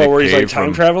that. Like Well, Nick where he's Cave like time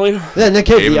from- traveling. Yeah, Nick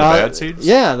Cave, Cave of the, the Bad Seeds?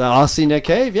 Yeah, the Aussie Nick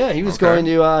Cave. Yeah, he was Okay. going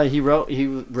to. He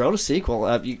wrote a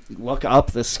sequel. You look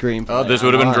up the screenplay. This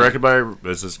would have been online. directed by.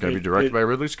 This is going to be directed by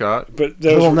Ridley Scott. But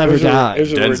Who will never it die.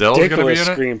 was a Denzel's gonna be ridiculous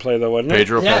in it? screenplay, though, wasn't it?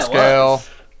 Pedro Yeah, it Pascal. was.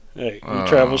 Hey, he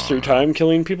travels through time,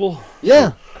 killing people.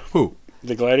 Yeah, Who?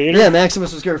 The Gladiator. yeah.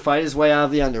 Maximus was going to fight his way out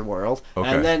of the underworld, Okay.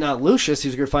 and then Lucius, he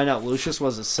was going to find out Lucius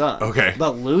was his son. Okay.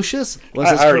 but Lucius was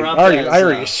I as already, corrupt already, as. I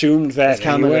already assumed that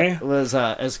anyway. Was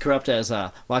as corrupt as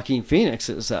Joaquin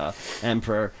Phoenix's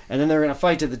emperor, and then they're going to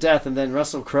fight to the death, and then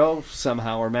Russell Crowe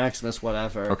somehow, or Maximus,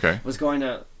 whatever, Okay. was going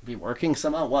to be working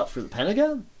somehow. What, for the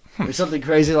Pentagon or something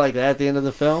crazy like that at the end of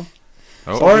the film?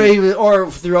 Oh, Or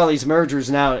through all these mergers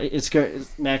now,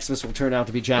 Maximus will turn out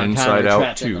to be John Inside Connor Out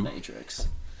trapped in 2. the Matrix.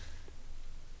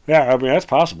 Yeah, I mean that's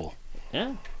possible.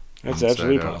 Yeah, That's Inside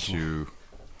absolutely Out possible. 2.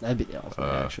 that'd be the ultimate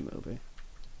action movie.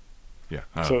 Yeah.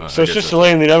 So I it's guess just so.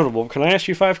 delaying the inevitable. Can I ask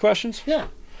you 5 questions? Yeah,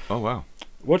 Oh wow.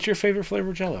 What's your favorite flavor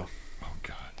of Jello? Oh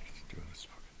god. He's doing this.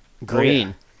 green.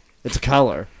 yeah. It's a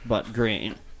color, but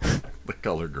green. The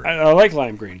color green. I like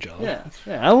lime green Jello. Yeah.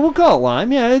 I will call it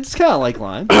lime. Yeah, it's kind of like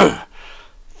lime.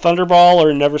 Thunderball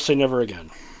or Never Say Never Again.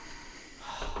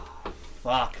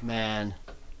 Fuck, man.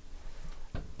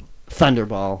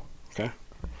 Thunderball. Okay.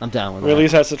 I'm down with Or at that.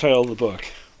 least that's the title of the book.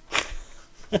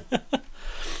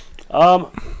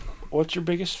 What's your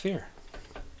biggest fear?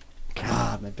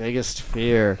 God, my biggest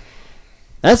fear.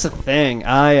 That's the thing.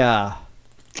 I'm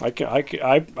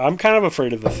kind of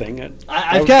afraid of the thing.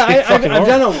 I've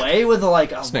done away with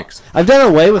Snakes. I've done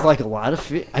away with a lot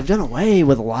of I've done away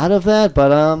with a lot of that, but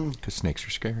Because snakes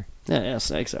are scary. yeah,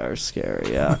 snakes are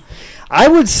scary. Yeah, I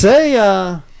would say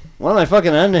one of my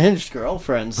fucking unhinged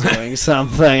girlfriends doing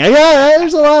something. Yeah,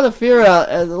 there's a lot of fear out.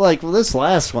 This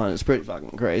last one is pretty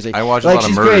fucking crazy. I watch a lot of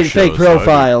she's murder creating fake shows, so I do.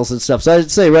 profiles and stuff. So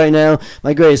I'd say right now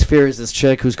my greatest fear is this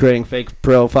chick who's creating fake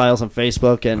profiles on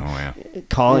Facebook and Oh yeah.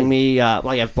 calling me.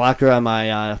 I've blocked her on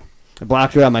my. I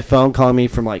blocked her on my phone, calling me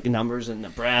from numbers in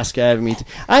Nebraska. Having me.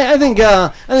 I think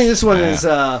this one is.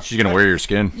 She's gonna wear your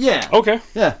skin. Yeah. Okay.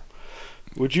 Yeah.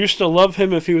 Would you still love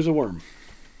him if he was a worm?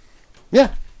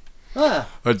 Yeah.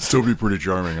 I'd still be pretty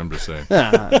charming. I'm just saying.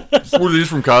 Yeah. What are these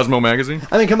from Cosmo magazine?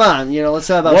 I mean, come on. Let's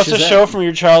talk about What's a Shazam. show from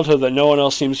your childhood that no one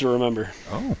else seems to remember?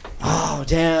 Oh,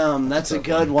 damn. That's a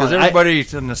good one. Because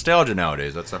everybody's nostalgia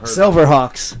nowadays. That's a hard.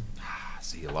 Silverhawks.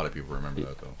 See, a lot of people remember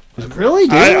that though. Really,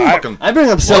 dude? fucking- I bring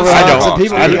up I Silverhawks don't. and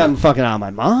people I think don't. I'm fucking out of my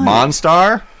mind.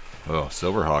 Monstar? Oh,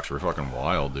 Silverhawks were fucking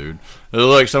wild, dude. They're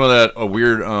like some of that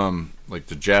weird, like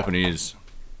the Japanese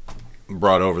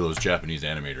brought over those Japanese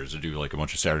animators to do like a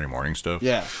bunch of Saturday morning stuff.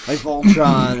 Yeah, like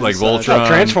Voltron. Like and such. Voltron.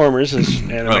 Transformers is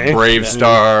anime. Brave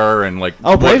Star and like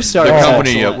Brave Star the is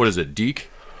company. excellent. What is it? Deke.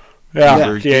 Yeah, Yeah.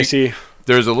 DAC.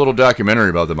 There's a little documentary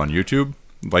about them on YouTube,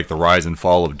 like the rise and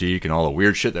fall of Deke and all the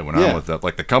weird shit that went Yeah. on with that.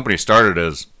 Like the company started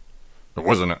as it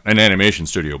wasn't an animation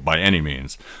studio by any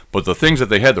means, but the things that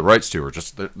they had the rights to are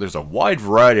just there's a wide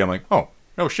variety. I'm like, oh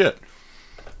no shit.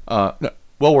 No,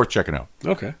 well worth checking out.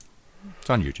 Okay. It's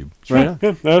on YouTube. Right on.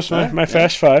 Yeah, that was my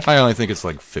fast 5. I only think it's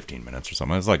like 15 minutes or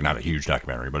something. It's like not a huge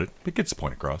documentary, but it gets the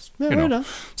point across. Yeah, you know, right on.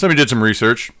 somebody did some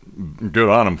research. Good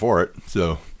on them for it.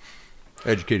 So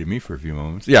educated me for a few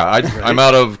moments. Yeah, I'm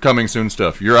out of coming soon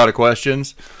stuff. You're out of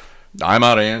questions. I'm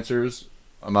out of answers.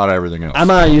 I'm out of everything else. I'm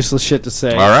out of useless shit to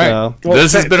say. All right. So. Well,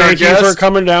 This has been our thank you guest. for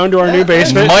coming down to our new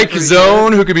basement. Mike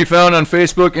Zone, who can be found on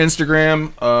Facebook,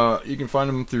 Instagram. You can find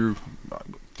him through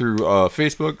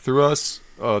Facebook, through us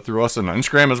on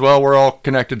Instagram as well. We're all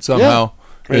connected somehow.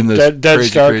 In this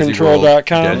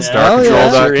DeadStarControl.com.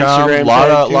 DeadStarControl.com. Instagram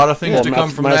lot of things to come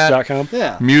from that.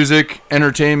 Yeah. Music,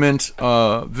 entertainment,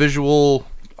 visual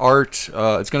art.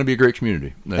 It's going to be a great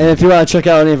community. And if you want to check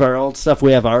out any of our old stuff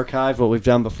we have archived, what we've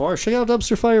done before, check out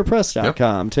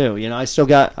dumpsterfirepress.com too. You know, I'm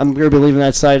going to be leaving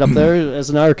that site up there as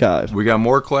an archive. We got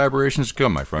more collaborations to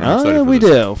come, my friend. I'm excited for we this.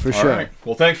 do, for sure. Right.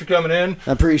 Well, thanks for coming in.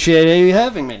 I appreciate you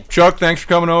having me. Chuck, thanks for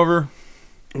coming over.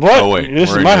 What? Oh, wait. This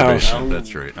we're is in my your house. basement.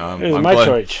 That's right. This is my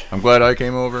church. I'm glad I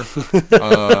came over.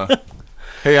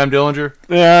 Hey, I'm Dillinger.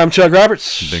 Yeah, I'm Chuck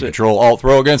Roberts. Then Control Alt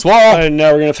Throw against wall. And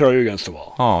now we're going to throw you against the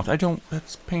wall. Oh,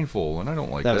 that's painful, and I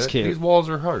don't like that. That was cute. These walls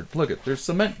are hard. Look, there's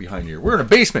cement behind here. We're in a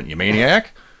basement, you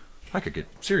maniac. I could get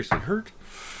seriously hurt.